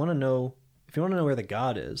namely, if you want to know where the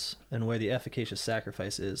God is and where the efficacious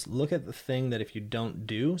sacrifice is, look at the thing that if you don't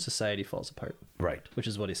do, society falls apart. Right. Which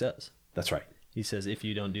is what he says. That's right. He says, if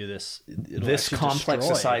you don't do this, this complex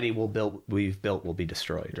society we've built will be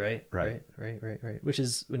destroyed. Right. Which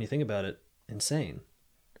is, when you think about it, insane.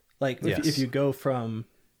 Like, Yes. if you go from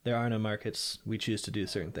there are no markets, we choose to do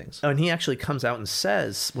certain things. Oh, and he actually comes out and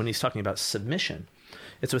says, when he's talking about submission,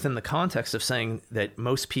 it's within the context of saying that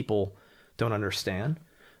most people don't understand.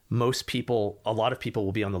 A lot of people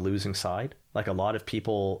will be on the losing side. Like, a lot of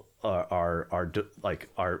people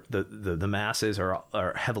the masses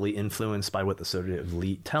are heavily influenced by what the sort of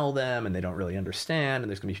elite tell them, and they don't really understand. And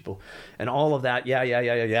there's gonna be people, and all of that.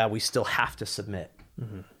 Yeah. We still have to submit,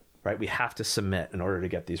 right? We have to submit in order to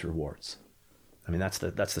get these rewards. I mean, that's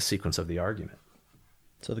the sequence of the argument.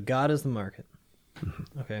 So the God is the market.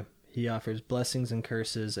 Okay. He offers blessings and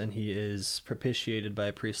curses, and he is propitiated by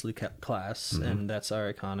a priestly class, and that's our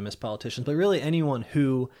economists, politicians, but really anyone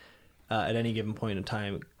who, at any given point in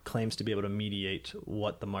time, claims to be able to mediate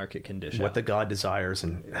what the market can dish out. What the God desires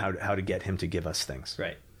and how to get him to give us things.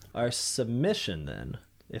 Right. Our submission, then,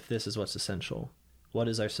 if this is what's essential, what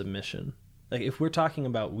is our submission? Like, if we're talking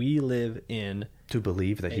about we live in... To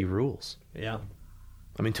believe that he rules. Yeah.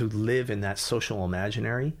 I mean, to live in that social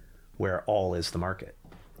imaginary where all is the market.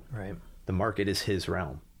 Right. The market is his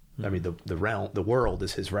realm. I mean, the world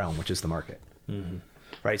is his realm, which is the market.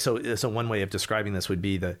 Right. So one way of describing this would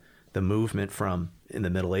be the movement from in the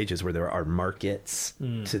Middle Ages, where there are markets,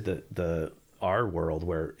 to our world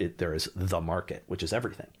where there is the market, which is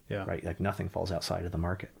everything. Yeah. Right. Like, nothing falls outside of the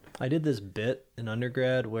market. I did this bit in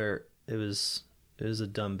undergrad where it was a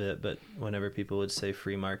dumb bit, but whenever people would say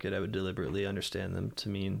free market, I would deliberately understand them to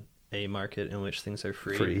mean a market in which things are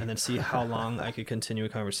free. And then see how long I could continue a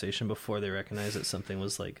conversation before they recognized that something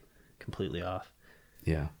was like completely off.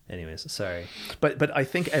 Yeah. Anyways, sorry. But I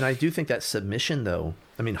think, and I do think that submission, though,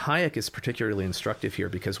 I mean, Hayek is particularly instructive here,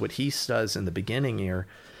 because what he does in the beginning here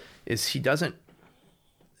is he doesn't,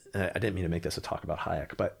 I didn't mean to make this a talk about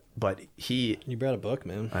Hayek, but he... You brought a book,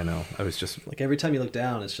 man. I know. I was just... Like, every time you look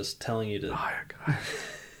down, it's just telling you to... Hayek.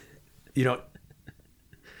 You know,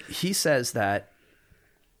 he says that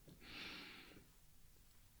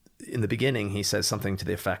in the beginning, he says something to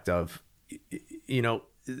the effect of, you know,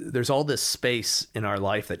 there's all this space in our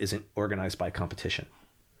life that isn't organized by competition.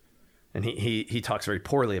 And he talks very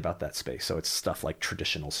poorly about that space. So it's stuff like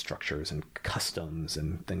traditional structures and customs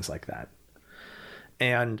and things like that.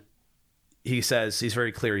 And he says, he's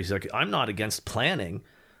very clear. He's like, I'm not against planning.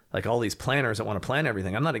 Like, all these planners that want to plan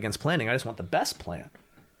everything. I'm not against planning. I just want the best plan.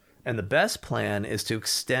 And the best plan is to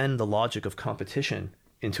extend the logic of competition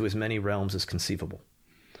into as many realms as conceivable.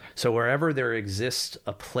 So wherever there exists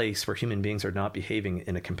a place where human beings are not behaving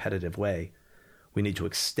in a competitive way, we need to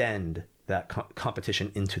extend that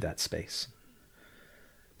competition into that space.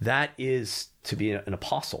 That is to be an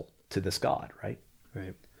apostle to this God, right?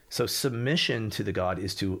 Right. So submission to the God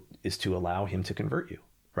is to allow him to convert you,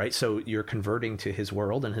 right? So you're converting to his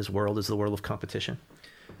world, and his world is the world of competition.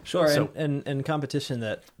 Sure, So, and competition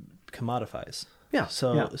that commodifies. Yeah.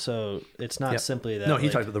 So it's not simply that. No, he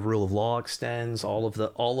talks about the rule of law extends all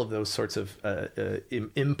of those sorts of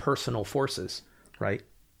impersonal forces, right?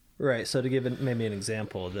 Right. So to give maybe an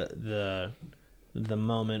example, the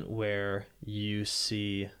moment where you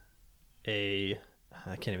see I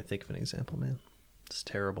can't even think of an example, man. It's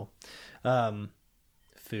terrible.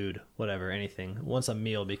 Food, whatever, anything. Once a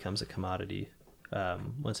meal becomes a commodity,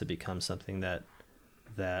 once it becomes something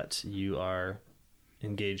that you are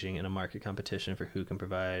engaging in a market competition for who can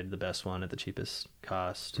provide the best one at the cheapest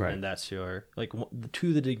cost, right. And that's your, like,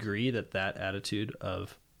 to the degree that attitude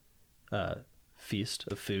of feast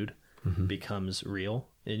of food becomes real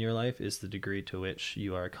in your life is the degree to which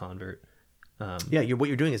you are a convert. What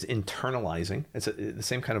you're doing is internalizing. It's the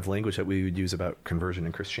same kind of language that we would use about conversion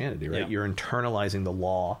in Christianity, right? Yeah. You're internalizing the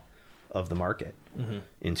law of the market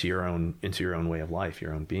into your own way of life,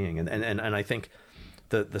 your own being, and I think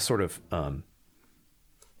the sort of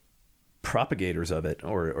propagators of it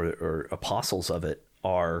or apostles of it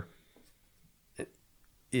are,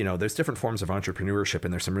 there's different forms of entrepreneurship,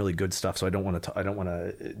 and there's some really good stuff. So I don't want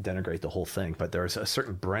to denigrate the whole thing, but there's a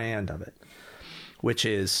certain brand of it, which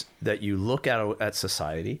is that you look at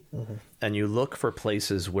society and you look for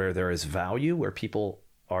places where there is value, where people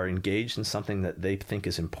are engaged in something that they think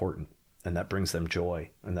is important and that brings them joy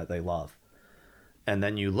and that they love. And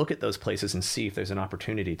then you look at those places and see if there's an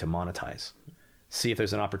opportunity to monetize, see if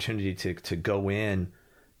there's an opportunity to go in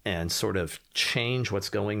and sort of change what's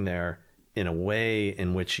going there in a way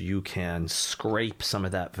in which you can scrape some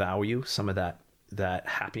of that value, some of that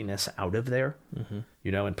happiness out of there,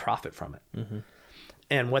 and profit from it.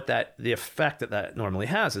 And what the effect that normally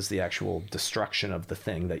has is the actual destruction of the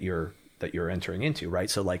thing that you're entering into,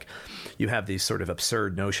 right? So like you have these sort of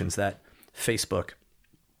absurd notions that Facebook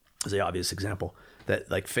is the obvious example, that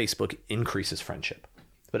like Facebook increases friendship.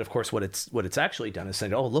 But of course, what it's actually done is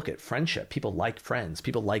saying, oh, look at friendship. People like friends.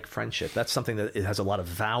 People like friendship. That's something that it has a lot of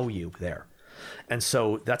value there. And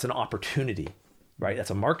so that's an opportunity, right? That's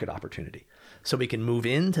a market opportunity. So we can move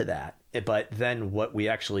into that. But then what we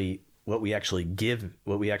actually do when we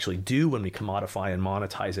commodify and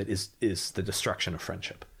monetize it is the destruction of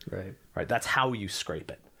friendship. Right. That's how you scrape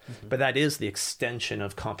it. But that is the extension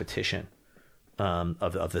of competition.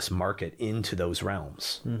 Of this market into those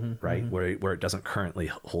realms, right, where it doesn't currently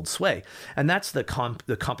hold sway, and that's the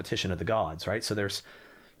competition of the gods, right? So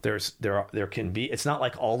there can be. It's not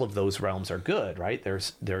like all of those realms are good, right?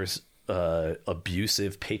 There's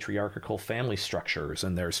abusive patriarchal family structures,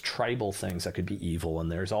 and there's tribal things that could be evil,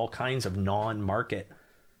 and there's all kinds of non-market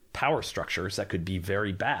power structures that could be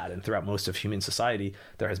very bad. And throughout most of human society,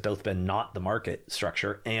 there has both been not the market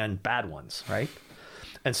structure and bad ones, right?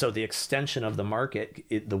 And so the extension of the market,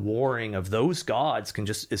 the warring of those gods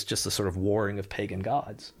is just the sort of warring of pagan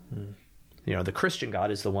gods. The Christian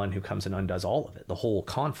God is the one who comes and undoes all of it, the whole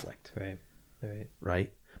conflict.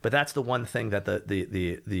 Right. But that's the one thing that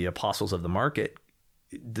the apostles of the market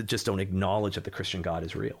just don't acknowledge, that the Christian God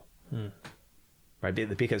is real. Right.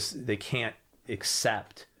 Because they can't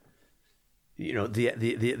accept,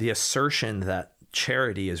 the assertion that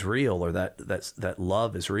charity is real, or that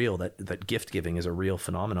love is real, that gift giving is a real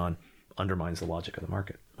phenomenon, undermines the logic of the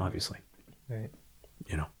market, obviously. Right.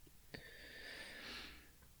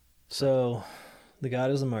 So the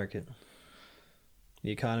God is the market.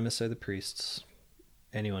 The economists are the priests.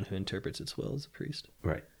 Anyone who interprets its will is a priest.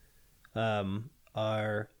 Right.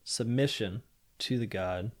 Our submission to the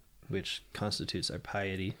God, which constitutes our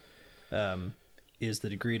piety, is the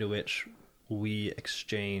degree to which we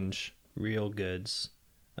exchange real goods,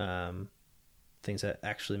 things that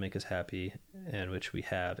actually make us happy and which we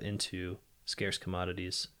have, into scarce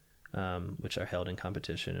commodities, which are held in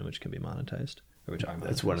competition and which can be monetized, or which are monetized.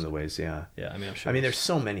 That's one of the ways. Yeah. I'm sure. There's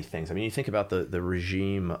so many things. You think about the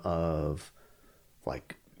regime of,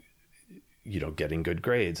 like, getting good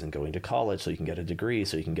grades and going to college so you can get a degree,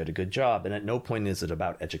 so you can get a good job. And at no point is it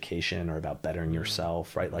about education or about bettering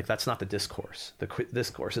yourself, right? Like, that's not the discourse. The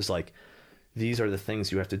discourse is like, these are the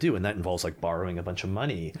things you have to do, and that involves like borrowing a bunch of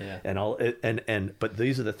money and all. But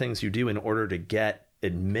these are the things you do in order to get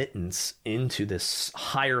admittance into this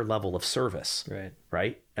higher level of service,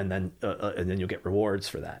 right? And then you'll get rewards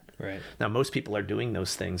for that. Right. Now, most people are doing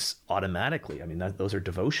those things automatically. Those are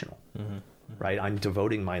devotional, right? I'm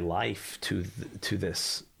devoting my life to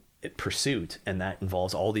this pursuit, and that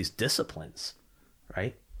involves all these disciplines,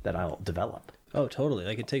 right? That I'll develop. Oh, totally.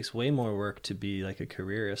 Like, it takes way more work to be like a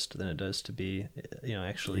careerist than it does to be,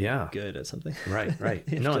 actually good at something. Right.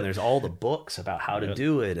 And there's all the books about how to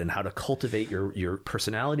do it and how to cultivate your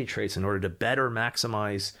personality traits in order to better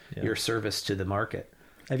maximize your service to the market.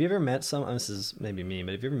 Have you ever met this is maybe me,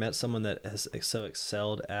 but have you ever met someone that has so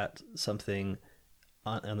excelled at something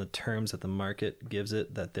on the terms that the market gives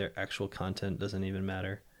it, that their actual content doesn't even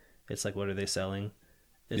matter? It's like, what are they selling?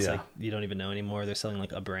 It's like, you don't even know anymore. They're selling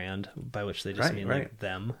like a brand, by which they just mean like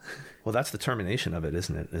them. Well, that's the termination of it,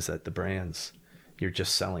 isn't it? Is that the brands, you're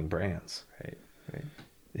just selling brands. Right.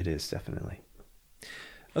 It is, definitely.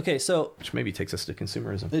 Okay, so which maybe takes us to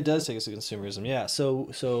consumerism. It does take us to consumerism, yeah. So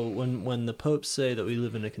when the popes say that we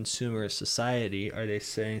live in a consumerist society, are they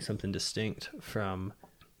saying something distinct from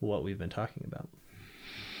what we've been talking about?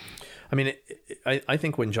 I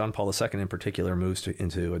think when John Paul II in particular moves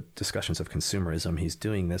into discussions of consumerism, he's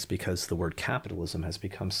doing this because the word capitalism has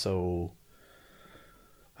become so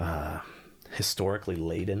historically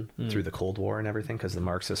laden through the Cold War and everything, because the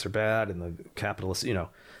Marxists are bad and the capitalists,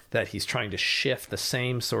 that he's trying to shift the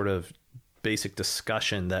same sort of basic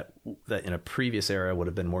discussion that in a previous era would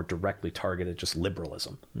have been more directly targeted, just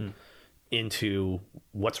liberalism. into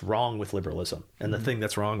what's wrong with liberalism. And the thing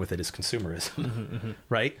that's wrong with it is consumerism,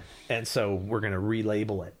 right? And so we're going to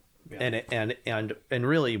relabel it. Yeah. And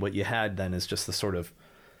really what you had then is just the sort of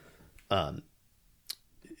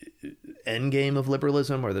end game of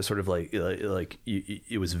liberalism, or the sort of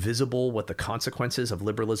it was visible what the consequences of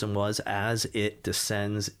liberalism was as it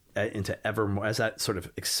descends into ever more, as that sort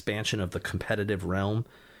of expansion of the competitive realm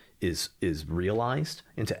is realized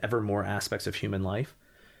into ever more aspects of human life.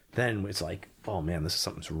 Then it's like, oh man,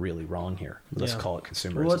 something's really wrong here. Let's call it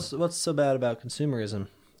consumerism. What's so bad about consumerism?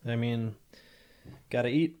 I mean, gotta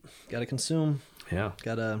eat, gotta consume. Yeah.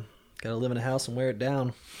 Gotta live in a house and wear it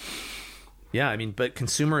down. Yeah, I mean, but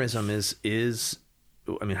consumerism is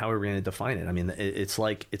I mean, how are we going to define it? I mean, it's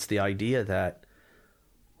the idea that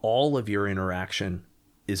all of your interaction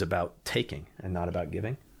is about taking and not about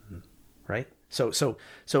giving, right? So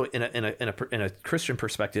in a Christian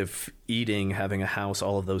perspective, eating, having a house,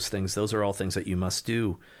 all of those things, those are all things that you must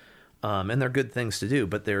do, and they're good things to do,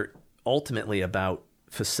 but they're ultimately about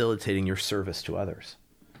facilitating your service to others.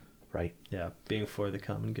 Right. Yeah. Being for the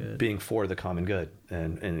common good. Being for the common good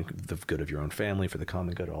and the good of your own family, for the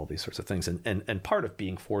common good, all these sorts of things. And part of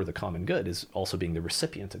being for the common good is also being the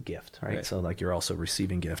recipient of gift, right? So like you're also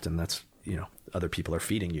receiving gift, and that's, other people are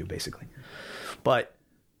feeding you basically. But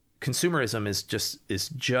consumerism is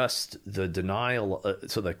just the denial.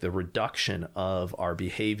 So like the reduction of our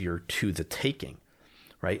behavior to the taking,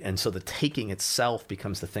 right? And so the taking itself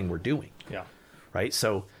becomes the thing we're doing. Yeah. Right.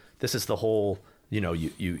 So this is the whole,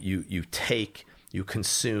 you take, you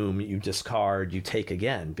consume, you discard, you take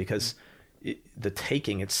again, because the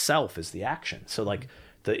taking itself is the action. So like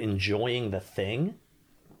the enjoying the thing,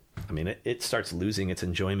 I mean, it starts losing its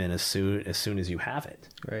enjoyment as soon as you have it.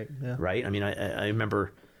 Right. Yeah. Right. I mean, I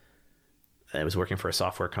remember I was working for a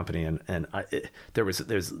software company, and there's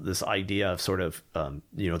this idea of sort of,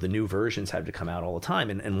 the new versions had to come out all the time.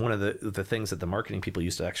 And one of the things that the marketing people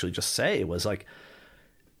used to actually just say was like,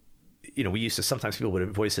 sometimes people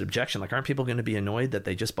would voice an objection, like, aren't people going to be annoyed that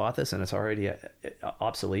they just bought this and it's already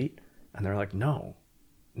obsolete? And they're like, no,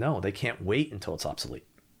 they can't wait until it's obsolete.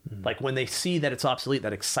 Mm-hmm. Like when they see that it's obsolete,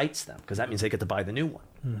 that excites them, because that means they get to buy the new one.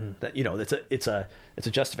 Mm-hmm. That, it's a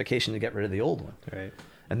justification to get rid of the old one. Right.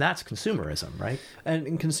 And that's consumerism, right?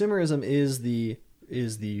 And consumerism is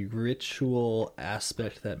the ritual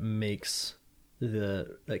aspect that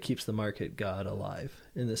keeps the market god alive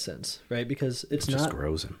in this sense, right? Because it just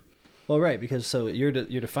grows him. Well, right, because so you're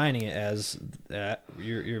defining it as that,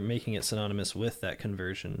 you're making it synonymous with that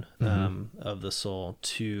conversion of the soul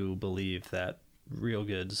to believe that real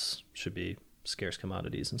goods should be scarce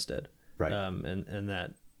commodities instead, right? And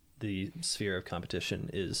that the sphere of competition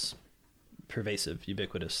is pervasive,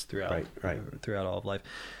 ubiquitous throughout all of life.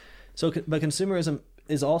 So, but consumerism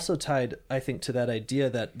is also tied, I think, to that idea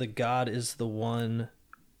that the God is the one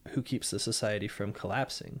who keeps the society from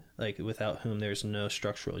collapsing, like without whom there's no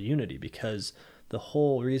structural unity, because the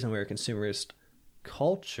whole reason we're a consumerist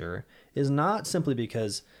culture is not simply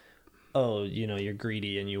because, you're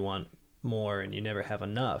greedy and you want more and you never have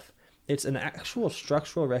enough. It's an actual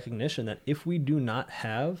structural recognition that if we do not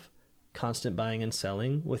have constant buying and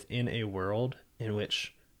selling within a world in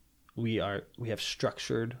which we have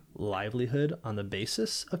structured livelihood on the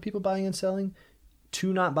basis of people buying and selling,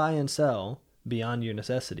 to not buy and sell beyond your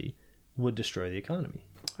necessity would destroy the economy.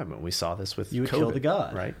 I mean, we saw this with you would COVID, kill the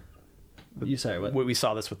god, right? What? We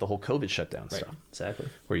saw this with the whole COVID shutdown stuff, exactly,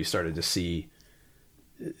 where you started to see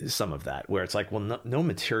some of that, where it's like, well, no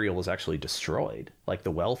material is actually destroyed. Like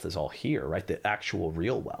the wealth is all here, right? The actual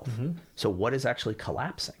real wealth. Mm-hmm. So what is actually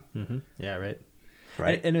collapsing? Mm-hmm. Yeah,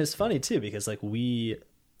 right. And it was funny too, because like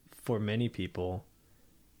for many people,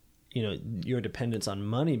 your dependence on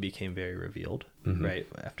money became very revealed, right?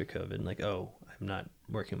 After COVID, like, oh, I'm not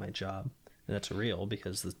working my job. And that's real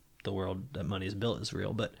because the world that money is built is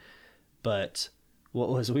real. But what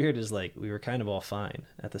was weird is like, we were kind of all fine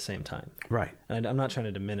at the same time. Right. And I'm not trying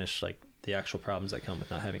to diminish like the actual problems that come with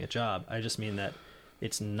not having a job. I just mean that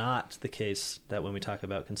it's not the case that when we talk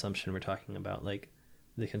about consumption, we're talking about like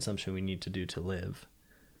the consumption we need to do to live.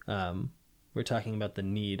 We're talking about the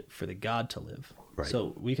need for the God to live. Right.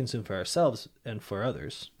 So we consume for ourselves and for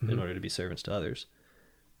others in order to be servants to others.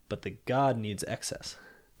 But the God needs excess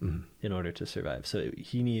in order to survive. So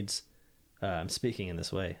he needs, I'm speaking in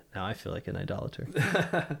this way, now I feel like an idolater,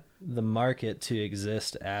 the market to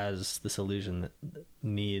exist as this illusion that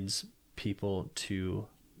needs people to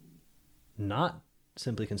not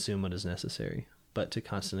simply consume what is necessary, but to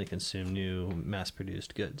constantly consume new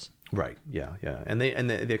mass-produced goods. Right. Yeah. And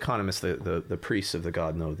the economists, the priests of the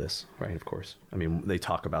God know this, right? Of course. I mean, they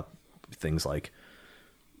talk about things like,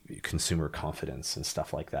 consumer confidence and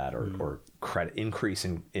stuff like that, or credit increase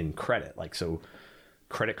in credit. Like, so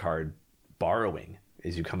credit card borrowing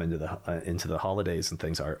as you come into the holidays and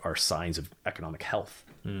things are signs of economic health,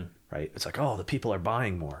 right? It's like, oh, the people are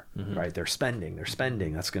buying more, right? They're spending.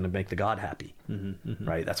 That's going to make the God happy,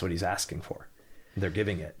 right? That's what he's asking for. They're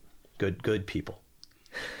giving it. Good people,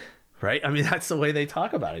 right? I mean, that's the way they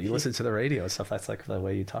talk about it. You listen to the radio and stuff. That's like the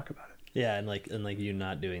way you talk about it. Yeah, and like you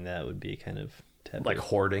not doing that would be kind of taboo. Like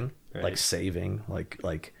hoarding, right. Like saving,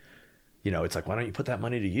 like you know, it's like, why don't you put that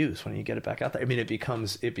money to use? Why don't you get it back out there? I mean, it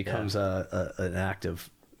becomes an act of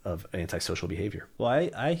antisocial behavior. Well,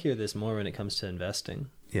 I hear this more when it comes to investing.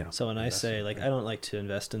 Yeah. So when I say, like, I don't like to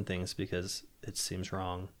invest in things because it seems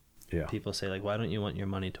wrong. Yeah. People say, like, why don't you want your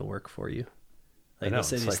money to work for you? Like, I know, they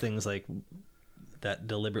say it's these like, things like that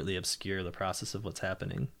deliberately obscure the process of what's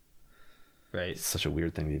happening. Right. It's such a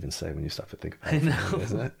weird thing to even say when you stop to think about I it. know.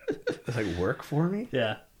 Isn't it? It's like, work for me?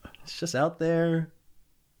 Yeah. It's just out there.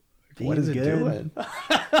 What is it good. doing?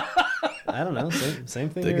 I don't know. Same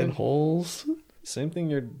thing. Digging holes? Same thing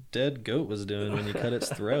your dead goat was doing when you cut its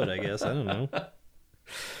throat, I guess. I don't know.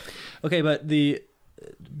 Okay, but the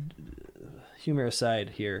humor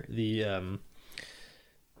aside here, the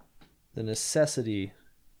necessity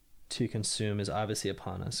to consume is obviously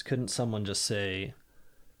upon us. Couldn't someone just say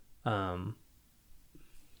something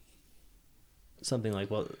like,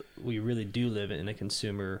 well, we really do live in a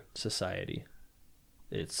consumer society.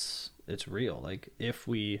 It's real. Like, if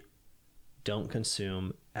we don't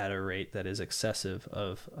consume at a rate that is excessive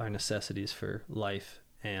of our necessities for life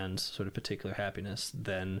and sort of particular happiness,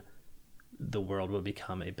 then the world will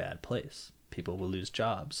become a bad place. People will lose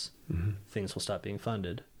jobs. Things will stop being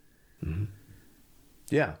funded.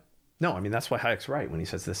 Yeah. No, I mean, that's why Hayek's right when he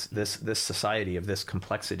says this society of this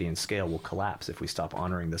complexity and scale will collapse if we stop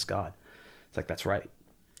honoring this God. It's like, that's right.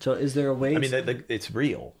 So is there a way... I mean, it's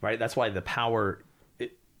real, right? That's why the power,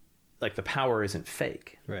 the power isn't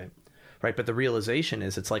fake. Right. Right, but the realization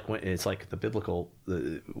is, it's like the biblical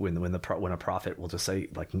when a prophet will just say,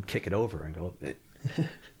 like, kick it over and go, you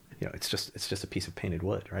know, it's just a piece of painted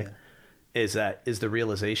wood, right? Yeah. Is the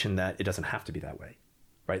realization that it doesn't have to be that way,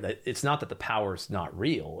 right? That it's not that the power's not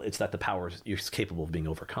real; it's that the power is capable of being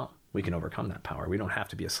overcome. We can overcome that power. We don't have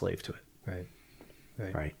to be a slave to it.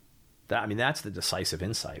 Right. That's the decisive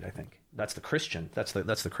insight. I think that's the Christian. That's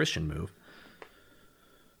the Christian move.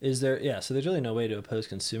 Is there, so there's really no way to oppose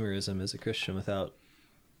consumerism as a Christian without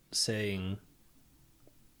saying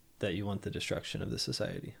that you want the destruction of the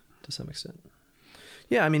society to some extent.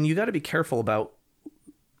 Yeah, I mean, you got to be careful about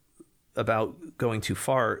going too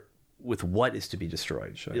far with what is to be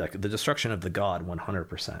destroyed. Sure. Like the destruction of the God,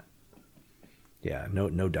 100%. Yeah,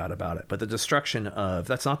 no doubt about it. But the destruction of,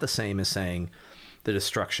 that's not the same as saying the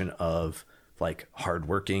destruction of, like,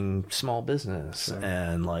 hardworking small business, sure,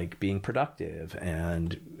 and like being productive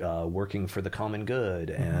and working for the common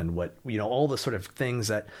good, and what, you know, all the sort of things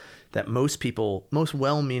that most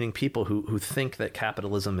well-meaning people who think that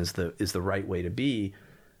capitalism is the right way to be,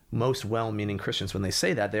 most well-meaning Christians, when they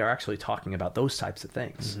say that, they are actually talking about those types of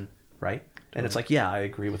things, right? And it's like, yeah, I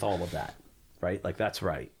agree with all of that, right? Like, that's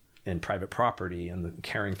right. And private property and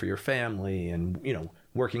caring for your family and, you know,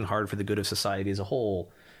 working hard for the good of society as a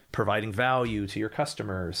whole, providing value to your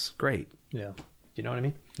customers. Great. Yeah. You know what I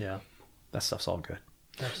mean? Yeah. That stuff's all good.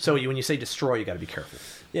 Absolutely. So when you say destroy, you got to be careful.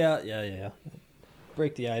 Yeah.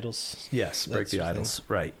 Break the idols. Yes, break the idols. Thing.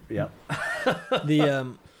 Right. Yeah.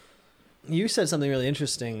 You said something really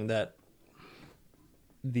interesting, that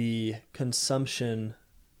the consumption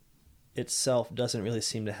itself doesn't really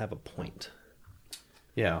seem to have a point.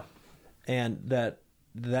 Yeah. And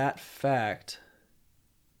that fact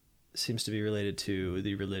seems to be related to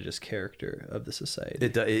the religious character of the society.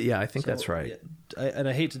 Yeah, I think that's right.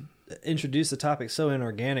 I hate to introduce the topic so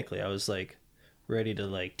inorganically. I was like ready to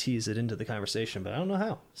like tease it into the conversation, but I don't know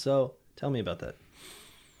how. So tell me about that.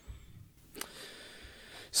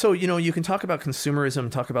 So, you know, you can talk about consumerism,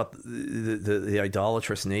 talk about the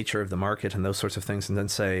idolatrous nature of the market and those sorts of things, and then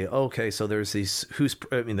say, okay, so there's these,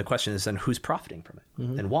 the question is then who's profiting from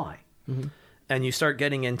it and why? And you start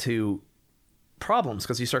getting into problems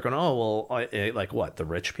because you start going, oh, well, like what? The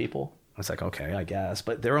rich people? It's like, okay, I guess,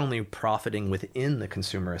 but they're only profiting within the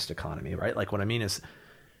consumerist economy, right? Like, what I mean is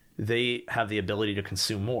they have the ability to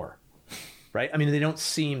consume more. Right? I mean, there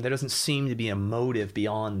doesn't seem to be a motive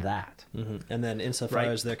beyond that. And then insofar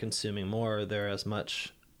as they're consuming more, they're as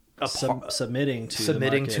much submitting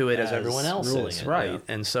to it as everyone else is. Right. Yeah.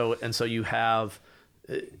 And so you have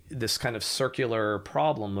this kind of circular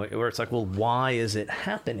problem where it's like, well, why is it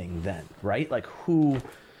happening then? Right? Like who,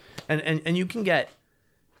 and you can get,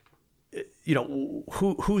 you know,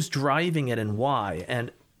 who's driving it and why.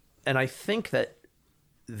 And I think that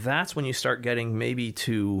that's when you start getting maybe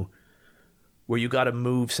to where you got to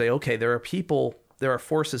move, say, okay, there are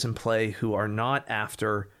forces in play who are not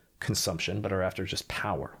after consumption, but are after just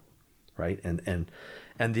power, right? And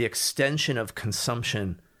the extension of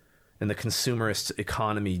consumption and the consumerist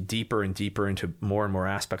economy deeper and deeper into more and more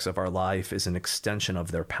aspects of our life is an extension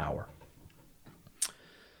of their power.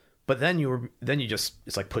 But then it's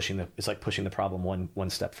like pushing the problem one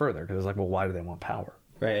step further, because it's like, well, why do they want power?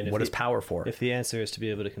 Right. And what is power for? If the answer is to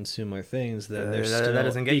be able to consume more things, then that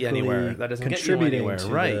doesn't get you anywhere. That doesn't get you anywhere.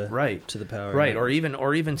 Right. To the power. Right. Or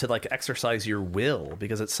even to like exercise your will,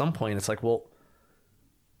 because at some point it's like, well,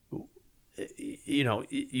 you know,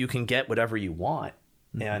 you can get whatever you want,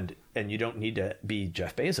 and you don't need to be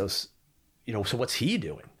Jeff Bezos, you know. So what's he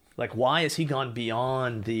doing? Like, why has he gone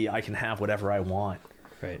beyond I can have whatever I want?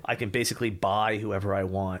 Right. I can basically buy whoever I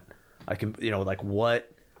want. I can, you know, like what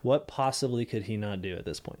possibly could he not do at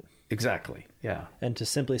this point? Exactly. Yeah. And to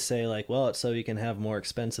simply say like, well, it's so you can have more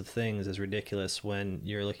expensive things is ridiculous when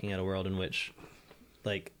you're looking at a world in which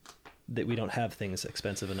like that we don't have things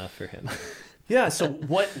expensive enough for him. Yeah. So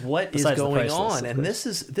what is going on? And this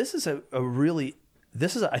is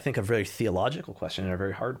I think a very theological question and a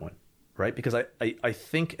very hard one, right? Because I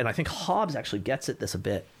think Hobbes actually gets at this a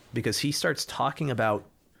bit, because he starts talking about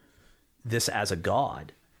this as a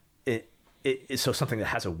god. It's so something that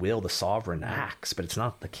has a will, the sovereign acts, but it's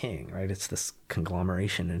not the king, right? It's this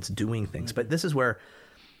conglomeration and it's doing things. But this is where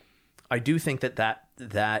I do think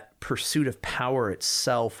that pursuit of power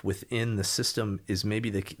itself within the system is maybe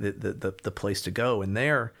the place to go. And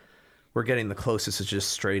there we're getting the closest to just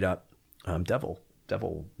straight up devil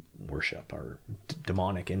worship or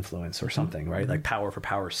demonic influence or something, right? Like power for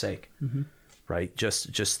power's sake, right?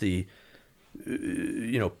 Just the,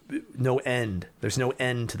 you know, no end. There's no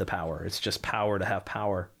end to the power. It's just power to have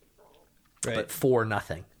power, right? But for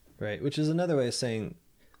nothing. Right. Which is another way of saying,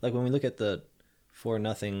 like when we look at the for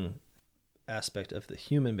nothing aspect of the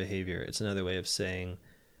human behavior, it's another way of saying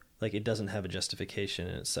like it doesn't have a justification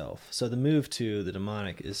in itself. So the move to the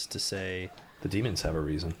demonic is to say the demons have a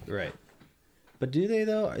reason. Right. But do they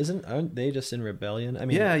though? Aren't they just in rebellion? I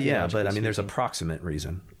mean, yeah, but I mean there's a proximate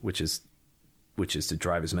reason, which is to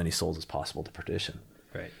drive as many souls as possible to perdition.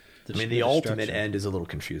 Right. I mean, the ultimate end is a little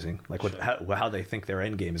confusing, like how they think their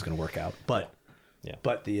end game is going to work out. But yeah.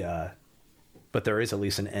 But there is at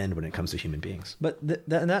least an end when it comes to human beings. But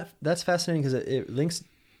that's fascinating because it links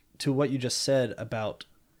to what you just said about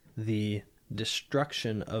the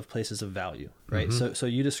destruction of places of value, right? Mm-hmm. So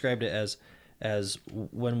you described it as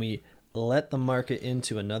when we let the market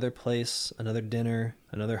into another place, another dinner,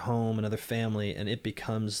 another home, another family, and it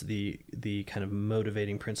becomes the kind of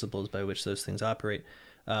motivating principles by which those things operate.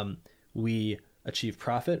 We achieve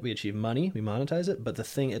profit, we achieve money, we monetize it, but the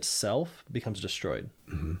thing itself becomes destroyed.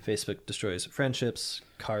 Mm-hmm. Facebook destroys friendships,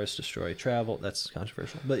 cars destroy travel. That's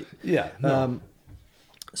controversial, but yeah. No.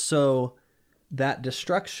 So that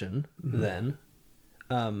destruction then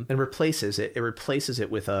and replaces it. It replaces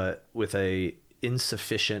it with a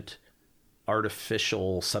insufficient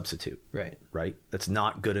artificial substitute. Right. That's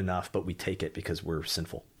not good enough, but we take it because we're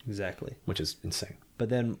sinful. Exactly. Which is insane. But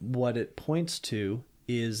then what it points to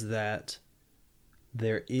is that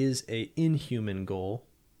there is a inhuman goal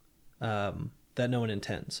that no one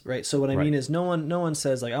intends, right? So what I mean is no one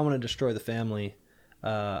says like, I want to destroy the family.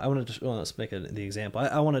 Let's make the example.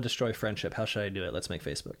 I want to destroy friendship. How should I do it? Let's make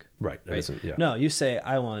Facebook. Right. Yeah. No, you say,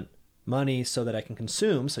 I want money so that I can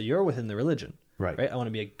consume. So you're within the religion. Right. I want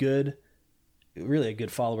to be a good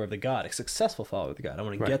follower of the God, a successful follower of the God. I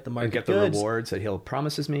want to get the market and get the goods. rewards that he'll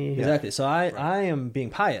promises me. Exactly. So I am being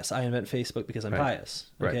pious. I invent Facebook because I'm pious.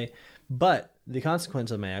 Okay. Right. But the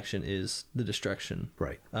consequence of my action is the destruction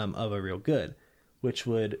of a real good, which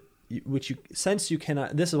you since you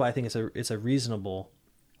cannot. This is why I think it's a reasonable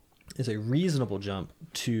jump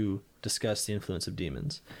to discuss the influence of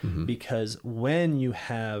demons, because when you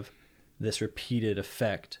have this repeated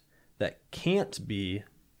effect that can't be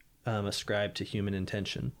ascribed to human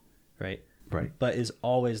intention, right, but is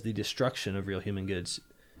always the destruction of real human goods,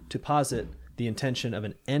 to posit the intention of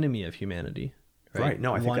an enemy of humanity. Right.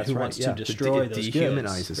 No, I think one that's who right. wants to destroy those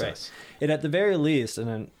dehumanizes goods. us. It at the very least, and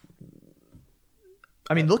then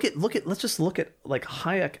I mean, let's just look at like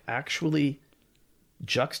Hayek actually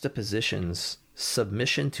juxtapositions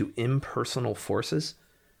submission to impersonal forces,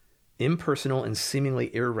 impersonal and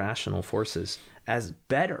seemingly irrational forces, as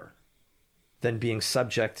better than being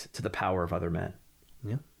subject to the power of other men.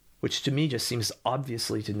 Yeah. Which to me just seems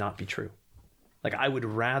obviously to not be true. Like I would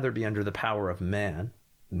rather be under the power of men,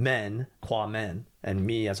 qua men, and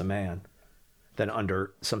me as a man, than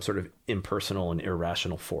under some sort of impersonal and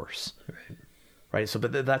irrational force. Right. So,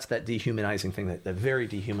 but that's that dehumanizing thing, that very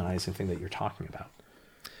dehumanizing thing that you're talking about.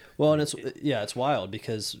 Well, and it's wild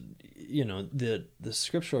because, you know, the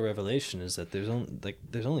scriptural revelation is that there's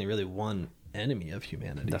only really one enemy of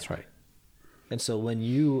humanity. That's right. And so when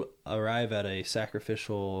you arrive at a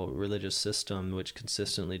sacrificial religious system which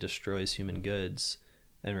consistently destroys human goods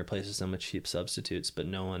and replaces them with cheap substitutes, but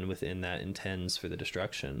no one within that intends for the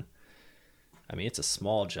destruction, I mean, it's a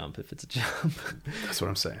small jump if it's a jump. That's what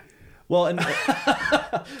I'm saying. Well, and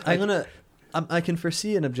I can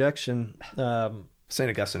foresee an objection. St.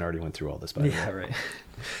 Augustine already went through all this, by the way. Yeah, right.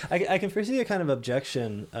 I can foresee a kind of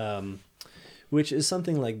objection, which is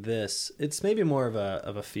something like this. It's maybe more of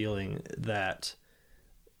a feeling that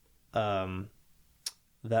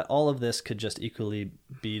that all of this could just equally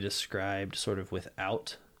be described sort of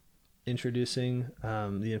without introducing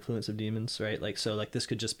the influence of demons, right? Like, so like this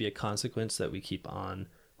could just be a consequence that we keep on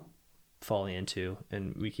falling into,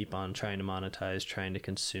 and we keep on trying to monetize, trying to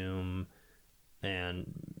consume,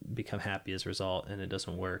 and become happy as a result, and it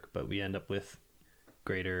doesn't work, but we end up with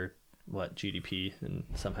greater GDP, and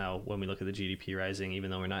somehow when we look at the GDP rising,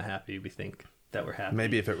 even though we're not happy, we think that we're happy.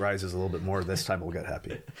 Maybe if it rises a little bit more this time, we'll get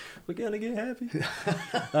happy. We're gonna get happy.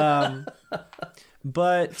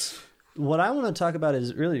 But what I want to talk about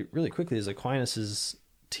is really, really quickly is Aquinas's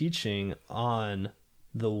teaching on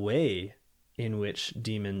the way in which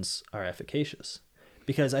demons are efficacious.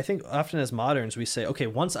 Because I think often as moderns, we say, okay,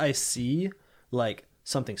 once I see like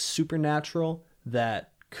something supernatural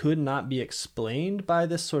that could not be explained by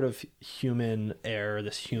this sort of human error,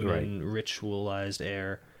 this human ritualized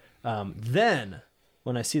error, then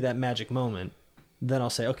when I see that magic moment, then I'll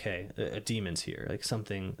say, okay, a demon's here, like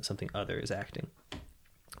something other is acting.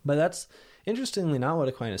 But that's interestingly not what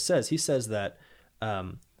Aquinas says. He says that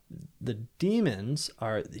the demons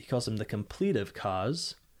are, he calls them the completive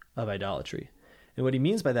cause of idolatry. And what he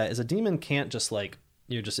means by that is a demon can't just like,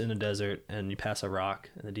 you're just in a desert and you pass a rock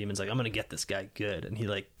and the demon's like, I'm going to get this guy good. And he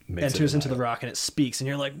like enters into the rock and it speaks and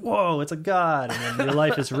you're like, whoa, it's a god. And then your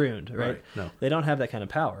life is ruined, right? No. They don't have that kind of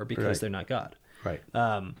power because they're not God. Right.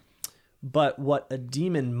 But what a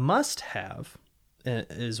demon must have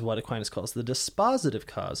is what Aquinas calls the dispositive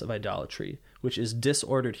cause of idolatry, which is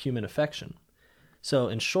disordered human affection. So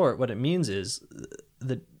in short, what it means is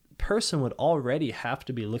the person would already have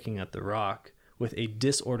to be looking at the rock with a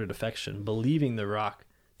disordered affection, believing the rock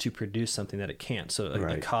to produce something that it can't. So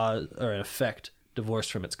a cause or an effect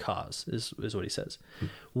divorced from its cause is what he says.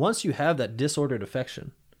 Once you have that disordered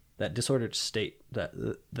affection, that disordered state,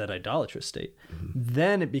 that idolatrous state,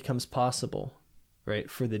 then it becomes possible, right,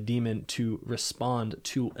 for the demon to respond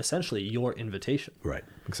to essentially your invitation. Right,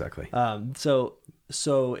 exactly. So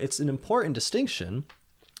it's an important distinction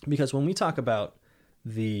because when we talk about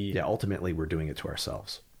ultimately we're doing it to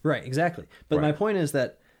ourselves. Right, exactly. But my point is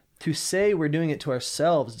that to say we're doing it to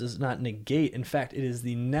ourselves does not negate. In fact, it is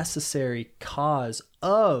the necessary cause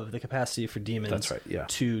of the capacity for demons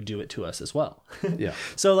to do it to us as well. Yeah.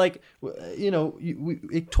 So like, you know,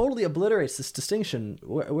 it totally obliterates this distinction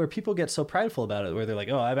where people get so prideful about it, where they're like,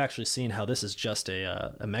 oh, I've actually seen how this is just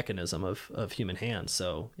a mechanism of human hands.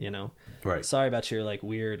 So, you know, sorry about your like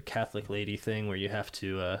weird Catholic lady thing where you have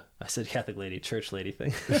to, I said Catholic lady, church lady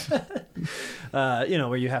thing, you know,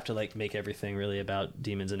 where you have to like make everything really about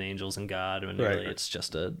demons and angels and God. And really it's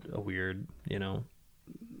just a weird, you know,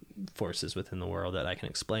 forces within the world that I can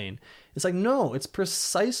explain. It's like, no, it's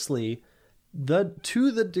precisely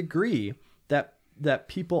to the degree that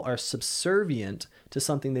people are subservient to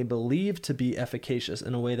something they believe to be efficacious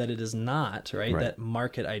in a way that it is not, right? That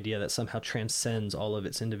market idea that somehow transcends all of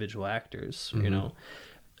its individual actors, you know,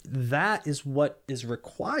 that is what is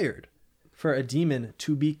required for a demon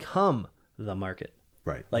to become the market.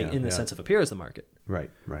 Right. Like in the sense of appear as the market.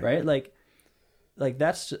 Right. Like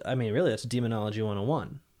that's, I mean, really that's demonology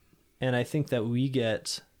 101. And I think that we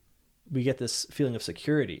get this feeling of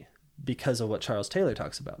security because of what Charles Taylor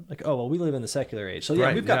talks about. Like, oh, well, we live in the secular age. So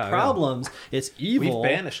we've got problems. Yeah. It's evil. We've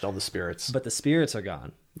banished all the spirits. But the spirits are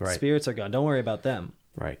gone. Right. Spirits are gone. Don't worry about them.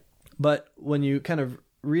 Right. But when you kind of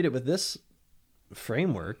read it with this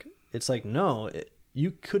framework, it's like, no, you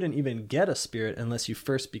couldn't even get a spirit unless you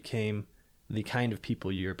first became the kind of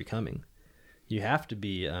people you're becoming. You have to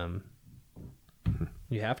be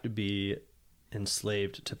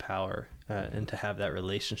enslaved to power and to have that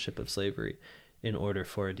relationship of slavery in order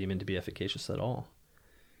for a demon to be efficacious at all,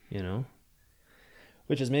 you know,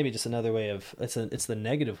 which is maybe just another way of, it's the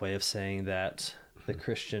negative way of saying that the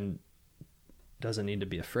Christian doesn't need to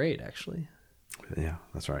be afraid, actually. Yeah,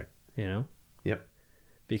 that's right. You know? Yep.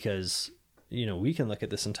 Because, you know, we can look at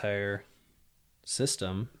this entire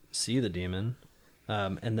system, see the demon,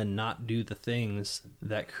 and then not do the things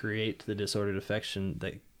that create the disordered affection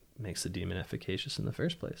that makes the demon efficacious in the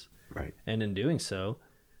first place. Right. And in doing so,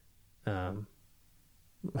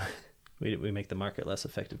 we make the market less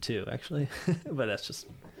effective too, actually. But that's just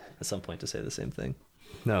at some point to say the same thing.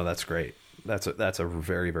 No, that's great. That's a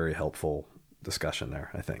very, very helpful discussion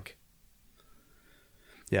there, I think.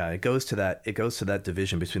 Yeah, it goes to that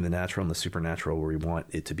division between the natural and the supernatural, where we want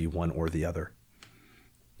it to be one or the other,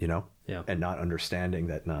 you know? Yeah. And not understanding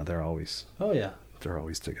that, no, they're always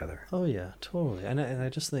together. Oh yeah, totally. And I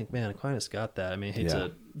just think, man, Aquinas got that. I mean, I hate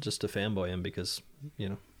to just to fanboy him because, you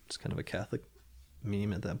know, it's kind of a Catholic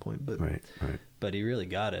meme at that point, but right. But he really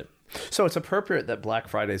got it. So it's appropriate that Black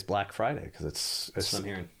Friday is Black Friday, because it's That's what I'm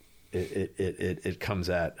hearing. It comes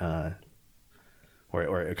at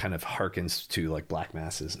or it kind of harkens to like black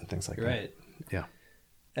masses and things like that. Right. Yeah.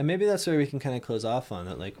 And maybe that's where we can kind of close off on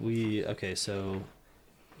that. Like so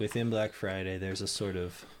within Black Friday, there's a sort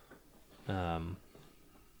of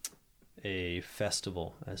a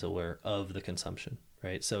festival, as it were, of the consumption,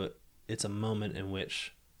 right? So it's a moment in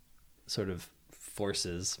which sort of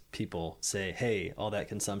forces people say, hey, all that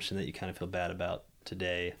consumption that you kind of feel bad about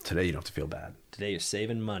today you don't have to feel bad. Today you're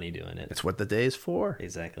saving money doing it. It's what the day is for.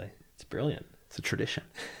 Exactly. It's brilliant. It's a tradition.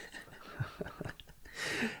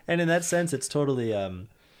 And in that sense, it's totally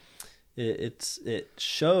it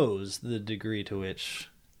shows the degree to which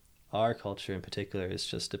our culture in particular is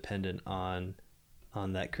just dependent on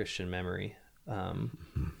that Christian memory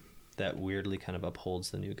that weirdly kind of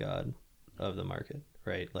upholds the new God of the market,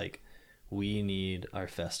 right? Like, we need our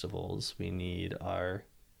festivals, we need our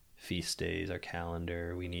feast days, our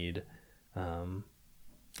calendar, we need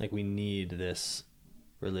we need this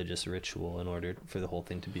religious ritual in order for the whole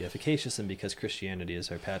thing to be efficacious. And because Christianity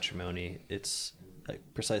is our patrimony, it's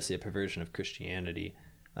precisely a perversion of Christianity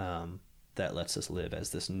that lets us live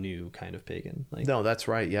as this new kind of pagan. No, that's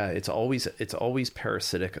right. Yeah, it's always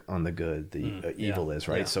parasitic on the good. The evil is,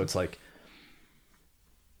 right. Yeah. So it's like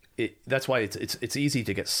that's why it's easy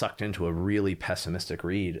to get sucked into a really pessimistic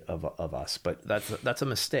read of us, but that's a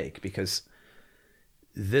mistake, because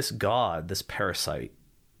this God, this parasite,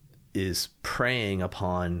 is preying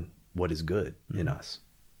upon what is good in us,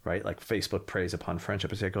 right? Like Facebook preys upon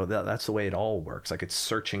friendship. It's like, that's the way it all works. Like, it's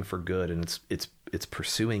searching for good, and it's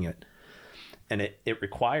pursuing it, and it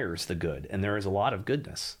requires the good, and there is a lot of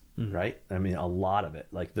goodness, right? I mean, a lot of it.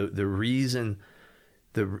 Like the reason.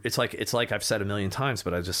 It's like I've said a million times,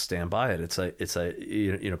 but I just stand by it. It's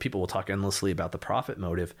people will talk endlessly about the profit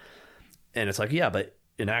motive, and it's like, yeah, but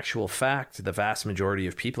in actual fact, the vast majority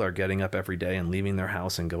of people are getting up every day and leaving their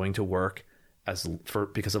house and going to work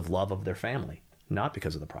because of love of their family, not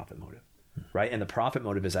because of the profit motive, right? And the profit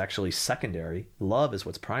motive is actually secondary. Love is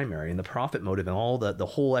what's primary, and the profit motive and all the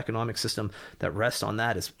whole economic system that rests on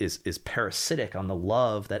that is parasitic on the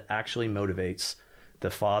love that actually motivates the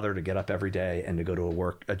father to get up every day and to go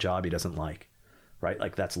to a job he doesn't like, right?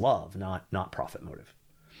 Like, that's love, not profit motive.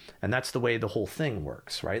 And that's the way the whole thing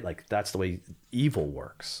works, right? Like, that's the way evil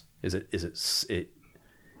works. It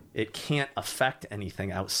can't affect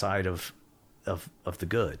anything outside of the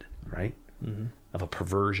good, right? Mm-hmm. Of a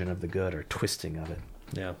perversion of the good or twisting of it.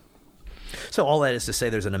 Yeah. So all that is to say,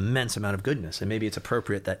 there's an immense amount of goodness, and maybe it's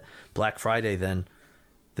appropriate that Black Friday then,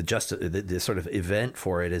 the sort of event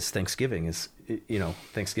for it is Thanksgiving.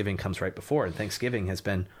 Thanksgiving comes right before, and Thanksgiving has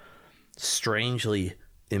been strangely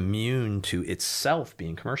immune to itself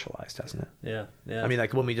being commercialized, hasn't it? Yeah. I mean,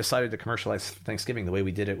 like, when we decided to commercialize Thanksgiving, the way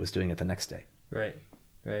we did it was doing it the next day. Right.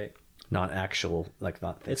 Not actual, like,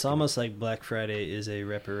 not Thanksgiving. It's almost like Black Friday is a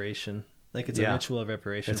reparation. Like, it's a ritual of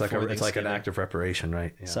reparation. It's like an act of reparation,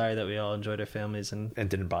 right? Yeah. Sorry that we all enjoyed our families and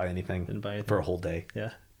didn't buy anything for a whole day.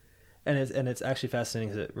 Yeah. And it's actually fascinating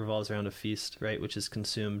because it revolves around a feast, right, which is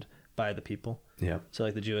consumed by the people. Yeah. So,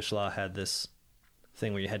 like, the Jewish law had this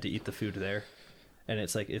thing where you had to eat the food there, and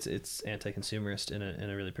it's like it's anti-consumerist in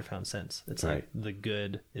a really profound sense. It's right. Like the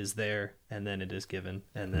good is there, and then it is given,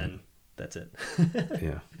 and then that's it.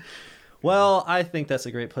 Yeah. Well, I think that's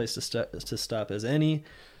a great place to stop as any.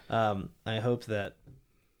 I hope that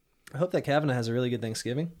Kavanaugh has a really good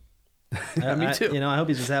Thanksgiving. Me too. I hope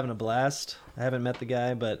he's just having a blast. I haven't met the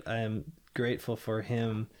guy, but I am grateful for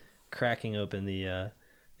him cracking open the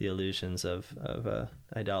illusions of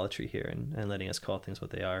idolatry here and letting us call things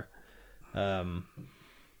what they are.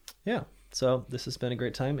 Yeah. So this has been a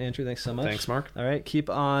great time. Andrew, thanks so much. Thanks, Mark. All right. Keep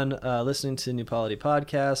on listening to New Polity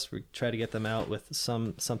Podcast. We try to get them out with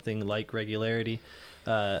something like regularity.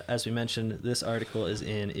 As we mentioned, this article is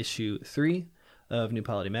in issue 3 of New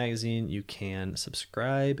Polity Magazine. You can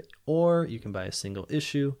subscribe, or you can buy a single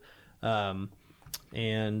issue.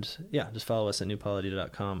 And yeah, just follow us at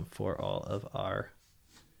newpolity.com for all of our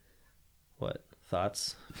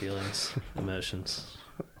thoughts, feelings, emotions.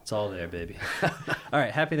 It's all there, baby. All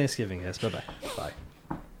right. Happy Thanksgiving, guys. Bye-bye. Bye.